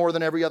pray more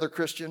than every other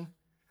Christian.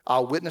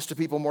 I'll witness to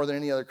people more than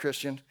any other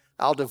Christian.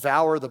 I'll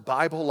devour the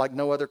Bible like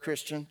no other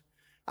Christian.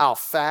 I'll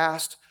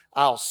fast.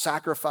 I'll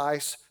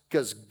sacrifice,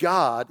 because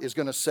God is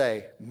going to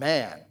say,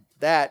 man,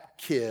 that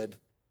kid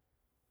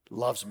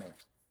loves me.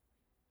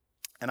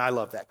 And I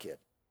love that kid.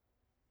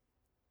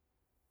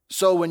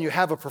 So when you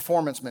have a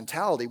performance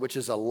mentality, which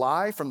is a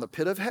lie from the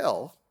pit of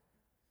hell,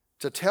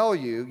 to tell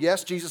you,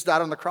 yes, Jesus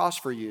died on the cross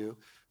for you,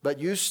 but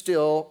you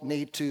still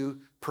need to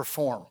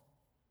perform.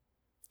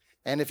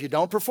 And if you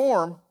don't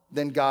perform,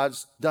 then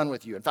God's done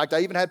with you. In fact, I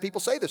even had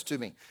people say this to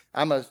me.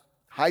 I'm a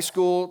high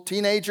school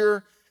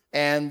teenager,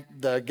 and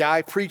the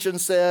guy preaching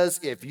says,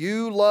 if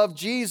you love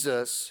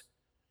Jesus,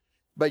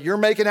 but you're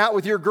making out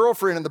with your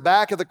girlfriend in the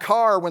back of the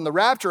car when the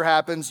rapture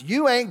happens,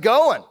 you ain't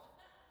going.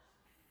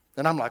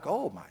 And I'm like,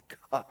 oh my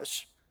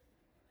gosh.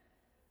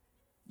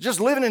 Just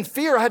living in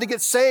fear. I had to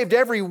get saved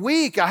every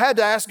week. I had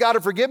to ask God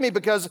to forgive me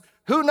because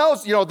who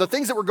knows, the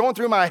things that were going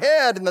through my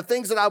head and the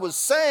things that I was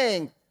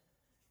saying.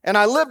 And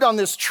I lived on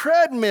this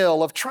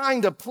treadmill of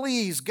trying to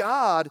please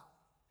God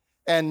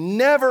and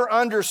never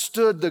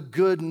understood the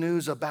good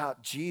news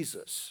about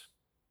Jesus.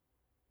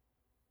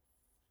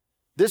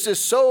 This is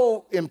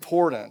so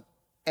important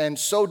and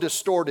so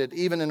distorted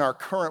even in our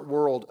current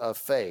world of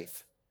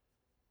faith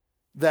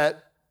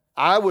that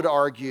I would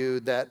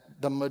argue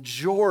that the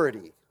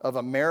majority of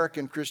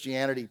American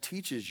Christianity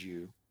teaches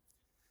you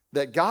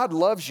that God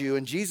loves you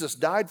and Jesus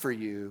died for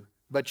you,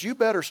 but you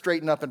better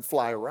straighten up and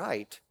fly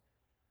right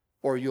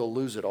or you'll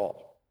lose it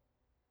all.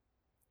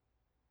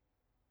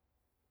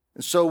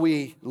 And so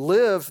we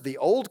live the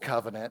old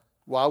covenant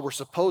while we're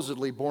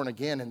supposedly born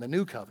again in the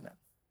new covenant.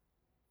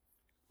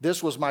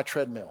 This was my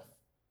treadmill.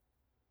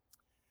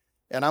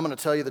 And I'm going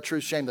to tell you the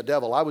truth, shame the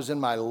devil. I was in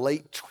my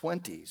late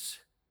 20s.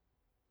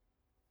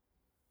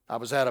 I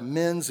was at a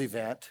men's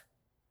event,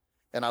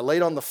 and I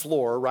laid on the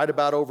floor right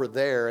about over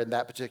there in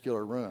that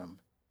particular room.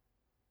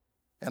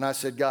 And I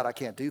said, God, I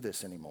can't do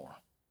this anymore.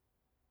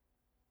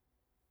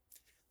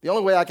 The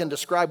only way I can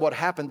describe what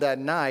happened that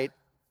night,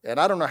 and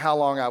I don't know how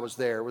long I was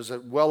there, it was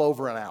well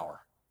over an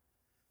hour,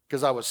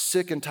 because I was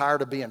sick and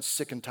tired of being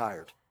sick and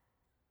tired.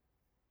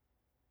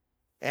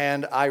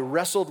 And I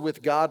wrestled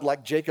with God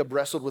like Jacob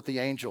wrestled with the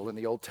angel in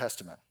the Old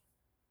Testament.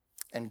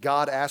 And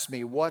God asked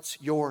me, what's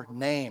your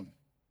name?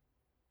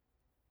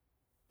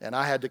 And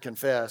I had to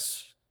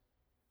confess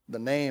the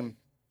name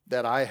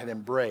that I had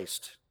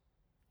embraced,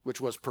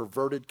 which was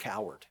perverted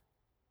coward.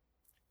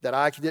 That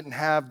I didn't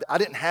have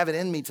it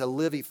in me to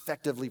live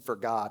effectively for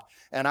God.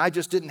 And I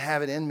just didn't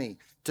have it in me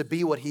to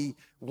be what He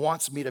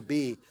wants me to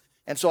be.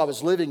 And so I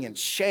was living in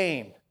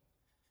shame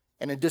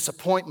and in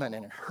disappointment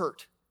and in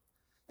hurt.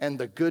 And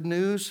the good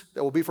news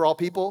that will be for all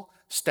people,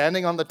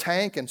 standing on the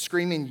tank and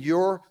screaming,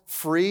 you're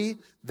free,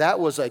 that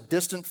was a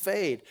distant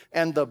fade.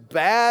 And the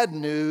bad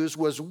news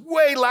was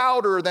way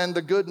louder than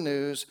the good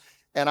news.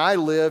 And I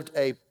lived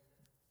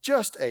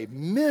just a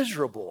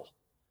miserable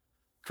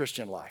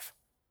Christian life.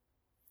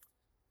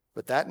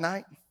 But that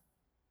night,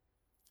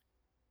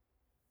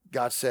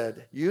 God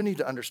said, you need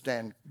to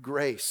understand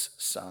grace,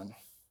 son.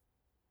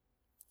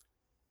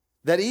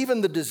 That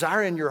even the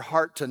desire in your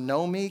heart to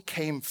know me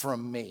came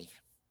from me.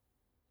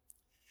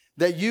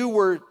 That you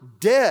were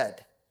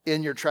dead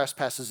in your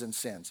trespasses and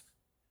sins.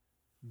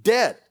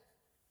 Dead.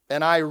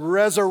 And I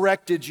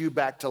resurrected you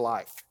back to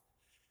life.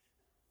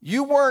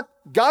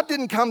 God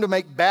didn't come to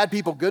make bad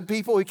people good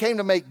people. He came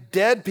to make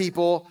dead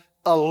people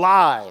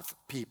alive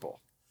people.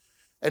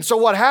 And so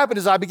what happened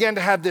is I began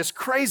to have this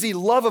crazy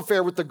love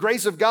affair with the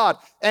grace of God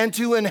and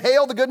to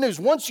inhale the good news.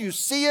 Once you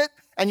see it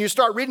and you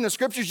start reading the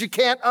scriptures, you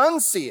can't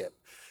unsee it.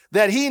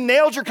 That He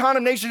nailed your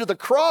condemnation to the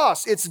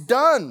cross. It's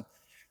done.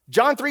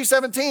 John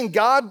 3:17,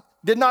 God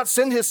did not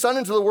send His Son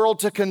into the world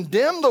to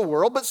condemn the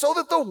world, but so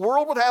that the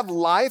world would have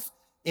life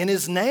in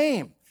His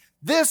name.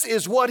 This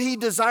is what He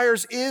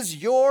desires, is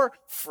your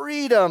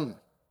freedom.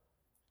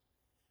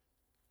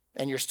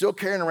 And you're still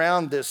carrying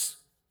around this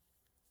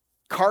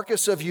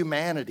carcass of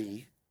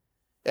humanity,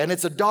 and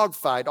it's a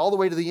dogfight all the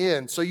way to the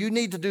end. So you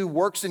need to do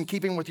works in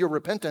keeping with your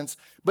repentance,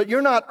 but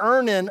you're not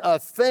earning a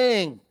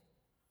thing.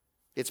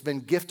 It's been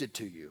gifted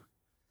to you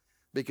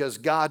because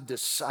God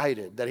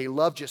decided that He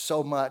loved you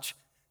so much.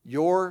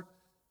 Your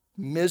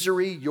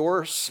misery,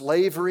 your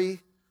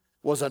slavery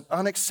was an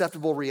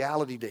unacceptable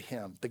reality to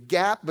Him. The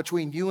gap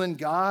between you and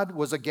God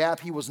was a gap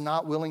He was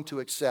not willing to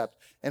accept.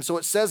 And so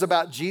it says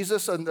about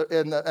Jesus and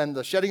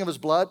the shedding of His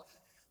blood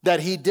that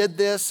He did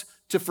this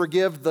to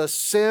forgive the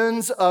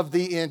sins of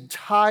the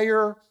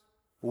entire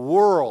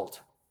world.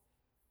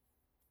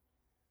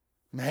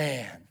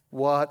 Man,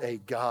 what a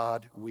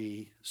God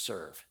we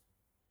serve.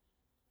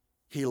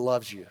 He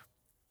loves you.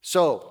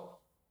 So,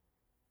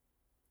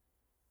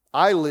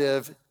 I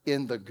live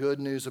in the good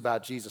news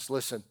about Jesus.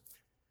 Listen,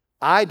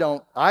 I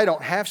don't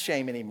have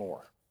shame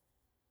anymore.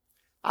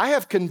 I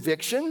have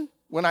conviction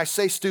when I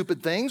say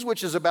stupid things,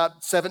 which is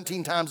about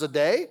 17 times a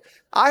day.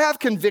 I have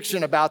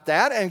conviction about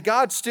that, and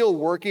God's still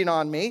working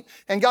on me.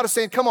 And God is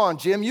saying, come on,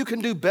 Jim, you can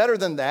do better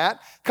than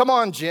that. Come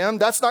on, Jim,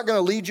 that's not going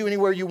to lead you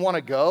anywhere you want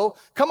to go.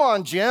 Come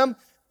on, Jim,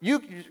 you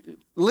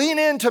lean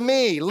into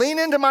me. Lean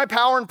into my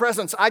power and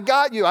presence. I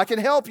got you. I can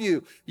help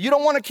you. You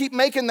don't want to keep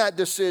making that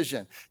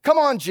decision. Come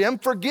on, Jim,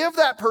 forgive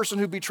that person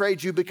who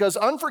betrayed you because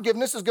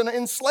unforgiveness is going to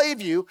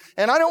enslave you,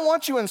 and I don't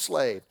want you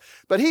enslaved.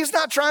 But He's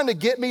not trying to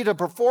get me to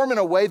perform in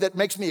a way that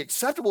makes me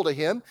acceptable to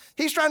Him.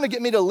 He's trying to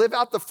get me to live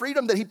out the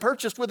freedom that He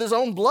purchased with His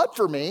own blood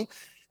for me,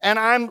 and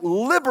I'm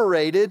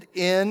liberated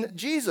in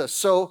Jesus.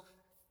 So,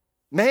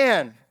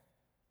 man,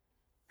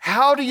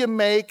 how do you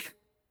make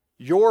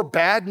your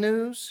bad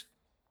news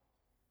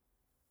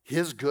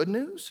His good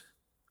news?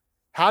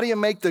 How do you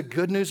make the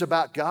good news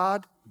about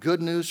God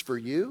good news for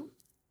you?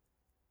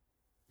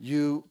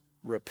 You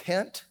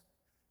repent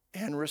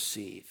and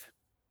receive.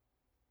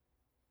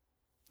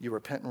 You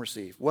repent and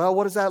receive. Well,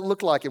 what does that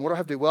look like, and what do I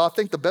have to do? Well, I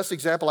think the best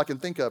example I can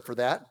think of for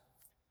that,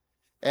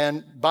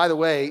 and by the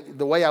way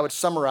I would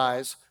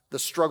summarize the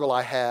struggle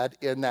I had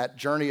in that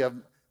journey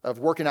of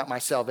working out my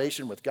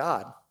salvation with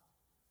God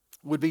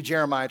would be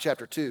Jeremiah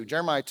chapter 2.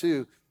 Jeremiah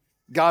 2,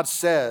 God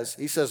says,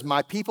 He says,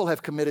 my people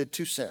have committed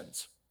two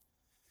sins.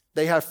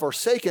 They have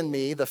forsaken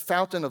me, the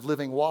fountain of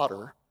living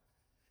water,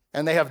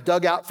 and they have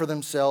dug out for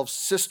themselves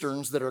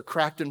cisterns that are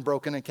cracked and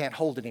broken and can't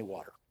hold any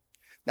water.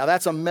 Now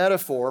that's a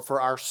metaphor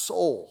for our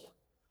soul.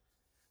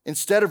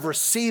 Instead of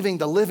receiving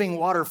the living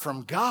water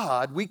from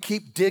God, we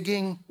keep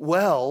digging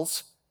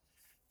wells.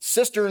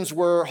 Cisterns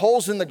were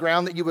holes in the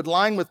ground that you would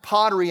line with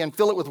pottery and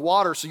fill it with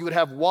water so you would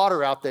have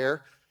water out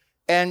there.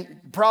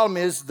 And the problem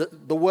is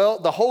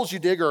the holes you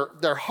dig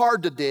they're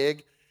hard to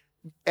dig,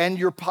 and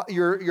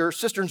your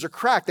cisterns are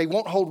cracked. They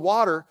won't hold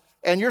water.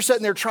 And you're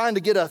sitting there trying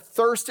to get a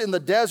thirst in the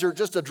desert,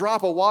 just a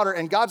drop of water.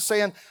 And God's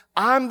saying,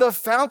 I'm the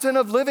fountain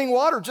of living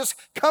water. Just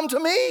come to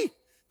me.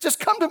 Just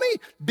come to me.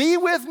 Be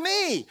with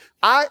me.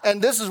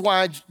 And this is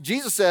why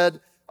Jesus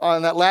said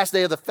on that last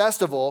day of the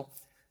festival,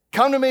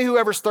 come to me,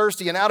 whoever's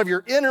thirsty, and out of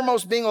your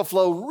innermost being will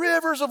flow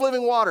rivers of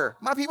living water.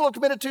 My people have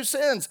committed two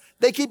sins.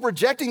 They keep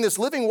rejecting this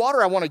living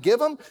water I want to give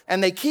them,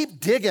 and they keep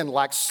digging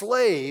like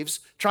slaves,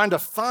 trying to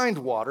find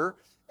water,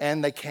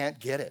 and they can't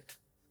get it.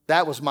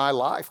 That was my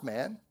life,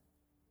 man.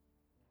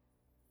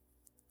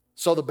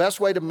 So the best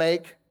way to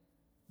make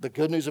the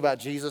good news about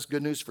Jesus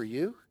good news for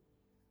you,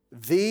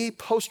 the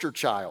poster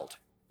child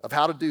of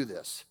how to do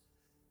this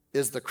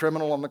is the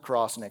criminal on the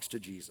cross next to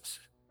Jesus.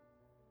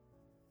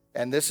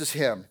 And this is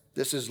him.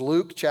 This is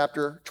Luke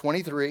chapter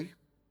 23,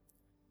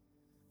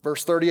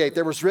 verse 38.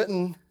 There was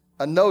written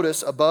a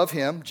notice above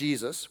him,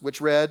 Jesus,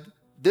 which read,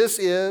 "This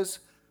is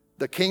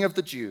the King of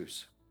the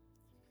Jews."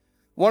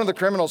 One of the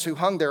criminals who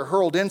hung there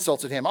hurled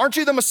insults at him. "Aren't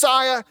you the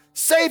Messiah?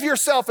 Save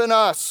yourself and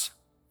us."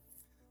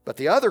 But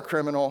the other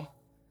criminal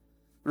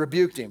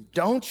rebuked him.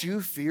 "Don't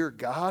you fear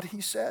God," he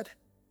said,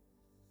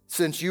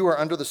 "since you are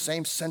under the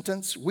same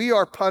sentence? We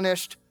are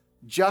punished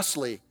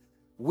justly.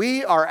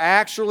 We are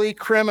actually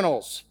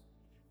criminals.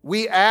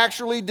 We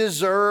actually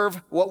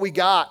deserve what we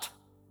got.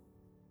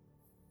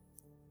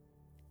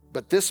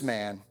 But this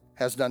man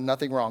has done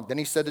nothing wrong." Then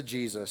he said to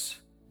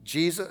Jesus,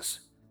 "Jesus,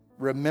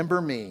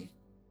 remember me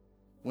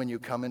when you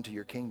come into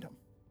your kingdom."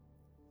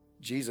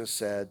 Jesus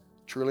said,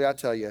 "Truly I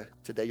tell you,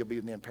 today you'll be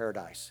with me in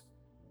paradise."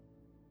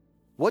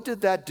 What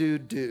did that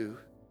dude do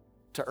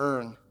to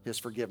earn his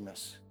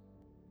forgiveness?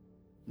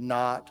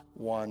 Not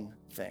one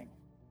thing.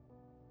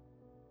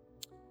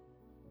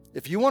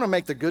 If you want to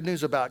make the good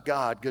news about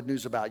God good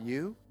news about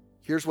you,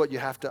 here's what you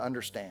have to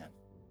understand.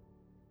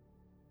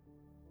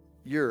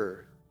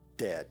 You're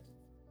dead.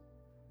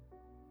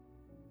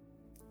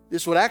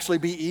 This would actually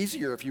be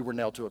easier if you were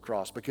nailed to a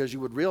cross, because you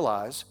would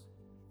realize,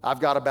 I've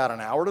got about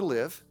an hour to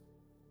live.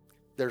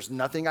 There's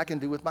nothing I can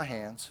do with my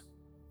hands.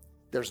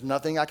 There's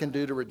nothing I can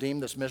do to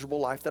redeem this miserable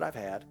life that I've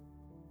had.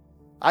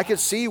 I could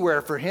see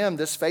where for him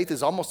this faith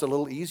is almost a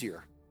little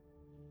easier.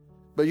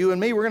 But you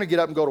and me, we're going to get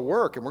up and go to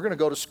work, and we're going to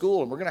go to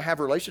school, and we're going to have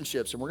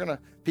relationships, and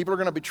people are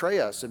going to betray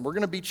us, and we're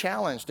going to be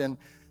challenged, and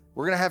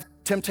we're going to have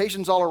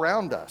temptations all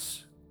around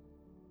us.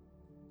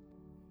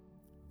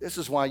 This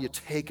is why you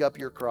take up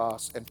your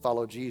cross and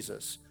follow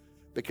Jesus,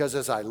 because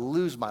as I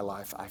lose my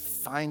life, I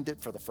find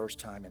it for the first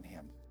time in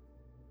him.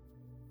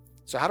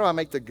 So how do I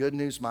make the good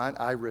news mine?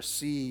 I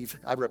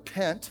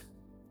repent.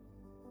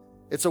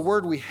 It's a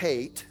word we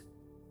hate,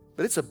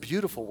 but it's a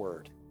beautiful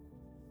word.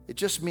 It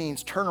just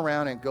means turn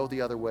around and go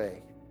the other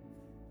way.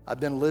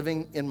 I've been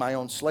living in my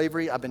own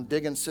slavery. I've been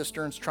digging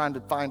cisterns, trying to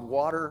find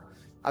water.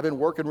 I've been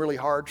working really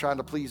hard, trying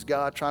to please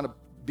God, trying to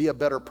be a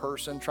better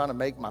person, trying to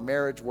make my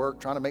marriage work,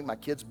 trying to make my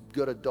kids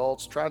good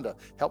adults, trying to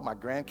help my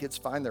grandkids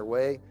find their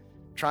way,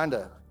 trying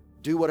to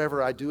do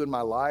whatever I do in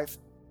my life.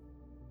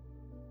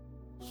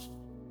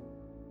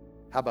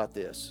 How about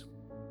this?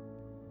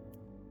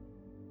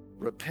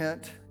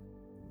 Repent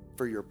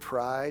for your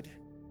pride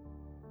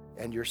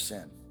and your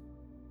sin,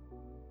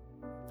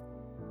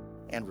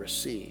 and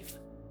receive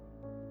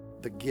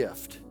the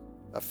gift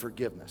of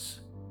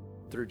forgiveness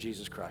through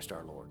Jesus Christ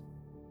our Lord.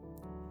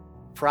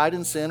 Pride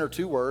and sin are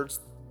two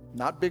words,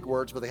 not big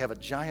words, but they have a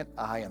giant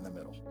I in the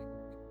middle.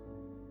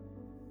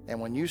 And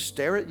when you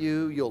stare at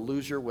you, you'll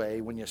lose your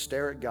way. When you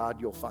stare at God,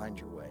 you'll find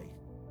your way.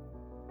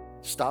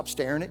 Stop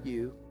staring at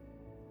you.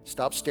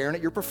 Stop staring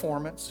at your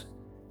performance.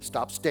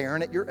 Stop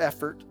staring at your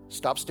effort.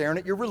 Stop staring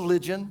at your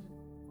religion.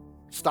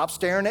 Stop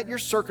staring at your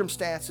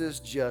circumstances.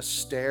 Just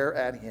stare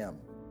at him.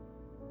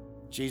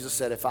 Jesus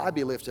said, if I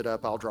be lifted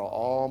up, I'll draw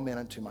all men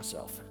unto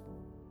myself.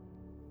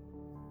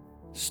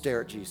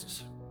 Stare at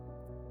Jesus.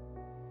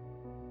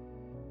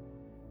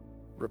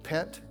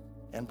 Repent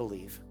and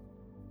believe.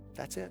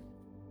 That's it.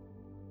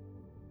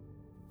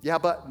 Yeah,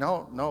 but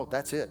no,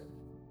 that's it.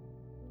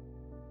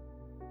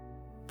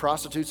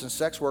 prostitutes and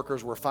sex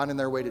workers were finding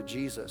their way to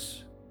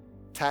Jesus.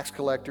 Tax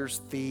collectors,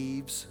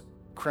 thieves,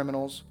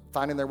 criminals,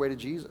 finding their way to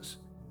Jesus.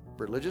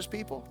 Religious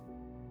people,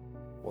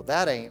 well,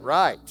 that ain't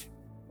right.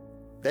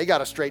 They got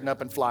to straighten up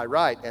and fly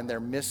right, and they're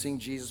missing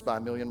Jesus by a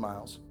million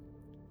miles.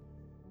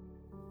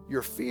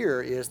 Your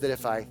fear is that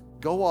if I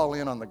go all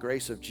in on the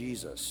grace of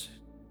Jesus,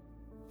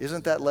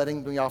 isn't that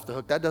letting me off the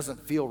hook? That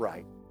doesn't feel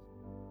right.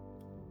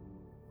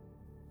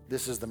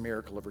 This is the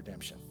miracle of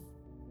redemption.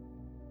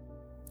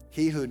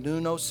 He who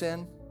knew no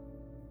sin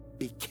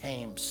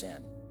became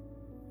sin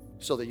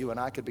so that you and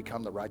I could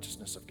become the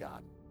righteousness of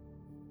God.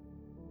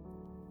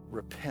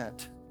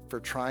 Repent for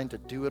trying to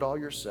do it all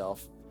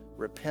yourself.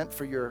 Repent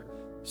for your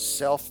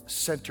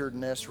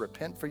self-centeredness.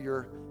 Repent for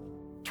your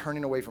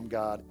turning away from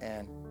God,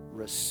 and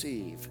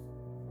receive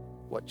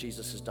what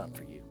Jesus has done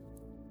for you.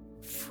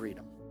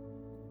 Freedom.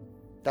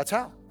 That's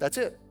how. That's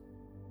it.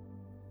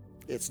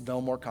 It's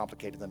no more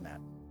complicated than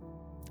that.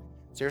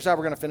 So here's how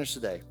we're going to finish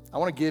today. I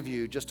want to give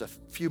you just a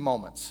few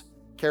moments.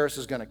 Karis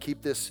is going to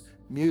keep this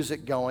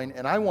music going,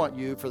 and I want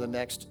you for the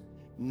next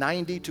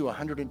 90 to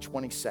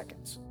 120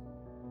 seconds.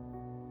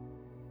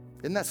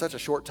 Isn't that such a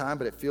short time,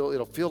 but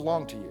it'll feel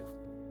long to you.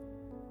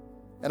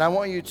 And I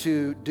want you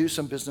to do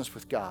some business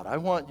with God. I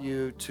want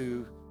you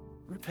to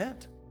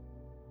repent.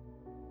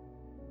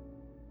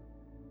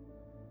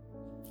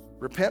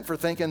 Repent for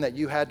thinking that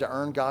you had to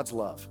earn God's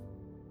love.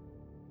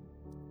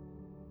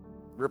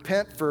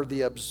 Repent for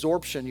the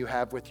absorption you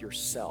have with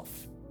yourself.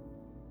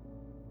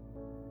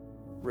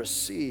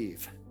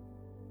 Receive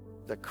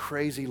the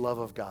crazy love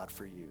of God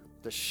for you,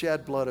 the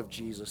shed blood of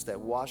Jesus that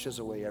washes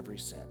away every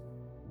sin.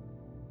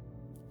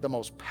 The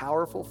most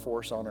powerful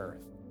force on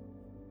earth,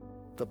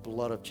 the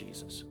blood of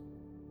Jesus.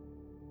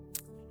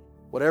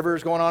 Whatever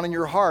is going on in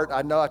your heart,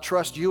 I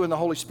trust you and the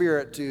Holy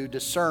Spirit to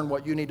discern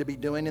what you need to be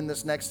doing in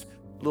this next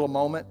little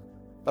moment.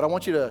 But I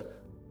want you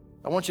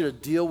to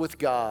deal with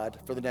God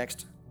for the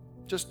next,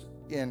 just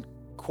in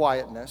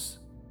quietness,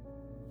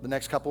 the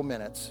next couple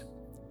minutes.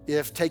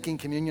 If taking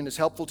communion is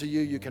helpful to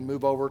you, you can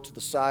move over to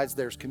the sides.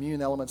 There's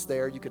communion elements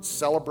there. You could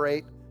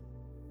celebrate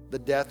the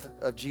death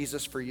of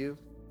Jesus for you.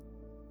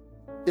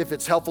 If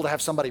it's helpful to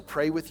have somebody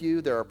pray with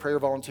you, there are prayer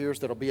volunteers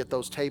that'll be at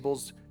those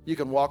tables. You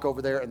can walk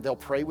over there and they'll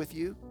pray with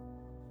you.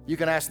 You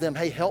can ask them,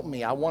 hey, help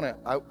me. I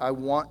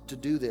want to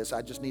do this.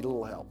 I just need a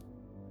little help.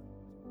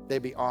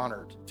 They'd be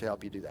honored to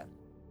help you do that.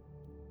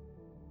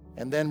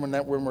 And then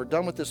when we're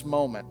done with this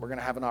moment, we're going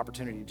to have an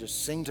opportunity to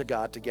just sing to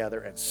God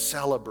together and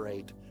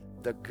celebrate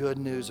the good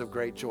news of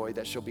great joy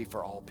that shall be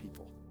for all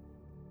people.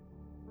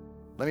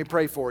 Let me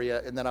pray for you,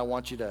 and then I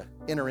want you to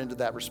enter into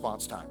that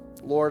response time.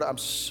 Lord, I'm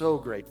so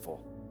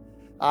grateful.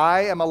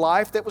 I am a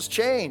life that was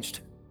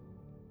changed.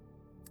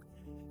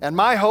 And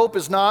my hope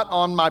is not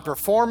on my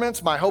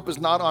performance. My hope is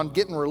not on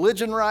getting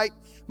religion right.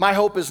 My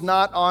hope is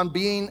not on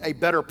being a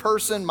better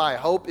person. My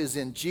hope is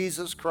in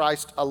Jesus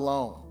Christ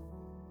alone.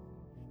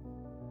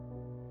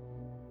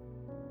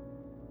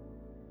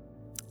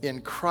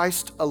 In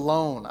Christ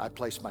alone, I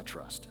place my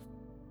trust.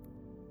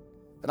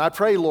 And I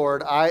pray,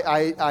 Lord,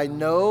 I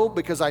know,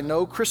 because I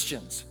know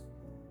Christians,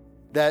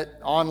 that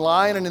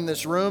online and in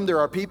this room, there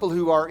are people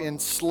who are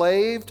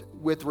enslaved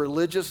with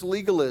religious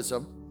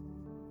legalism,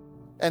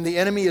 and the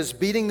enemy is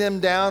beating them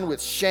down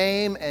with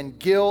shame and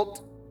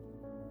guilt,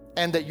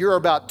 and that you're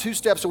about 2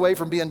 steps away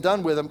from being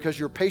done with them because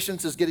your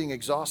patience is getting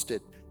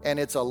exhausted, and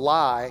it's a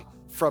lie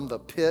from the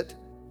pit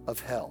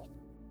of hell.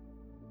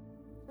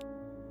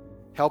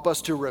 Help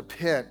us to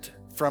repent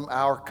from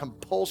our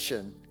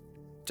compulsion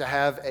to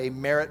have a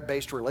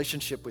merit-based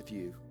relationship with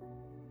you,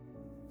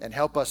 and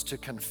help us to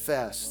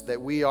confess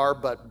that we are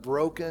but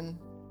broken,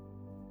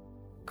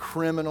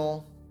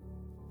 criminal,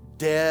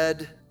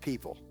 dead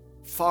people,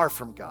 far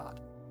from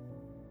God,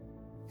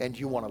 and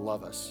you want to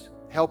love us.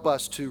 Help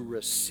us to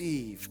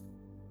receive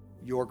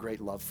your great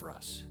love for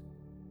us.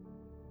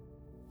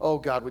 Oh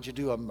God, would you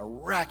do a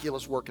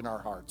miraculous work in our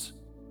hearts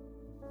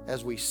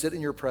as we sit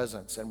in your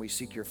presence and we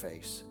seek your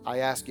face. I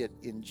ask it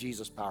in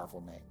Jesus'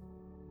 powerful name.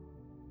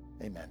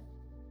 Amen.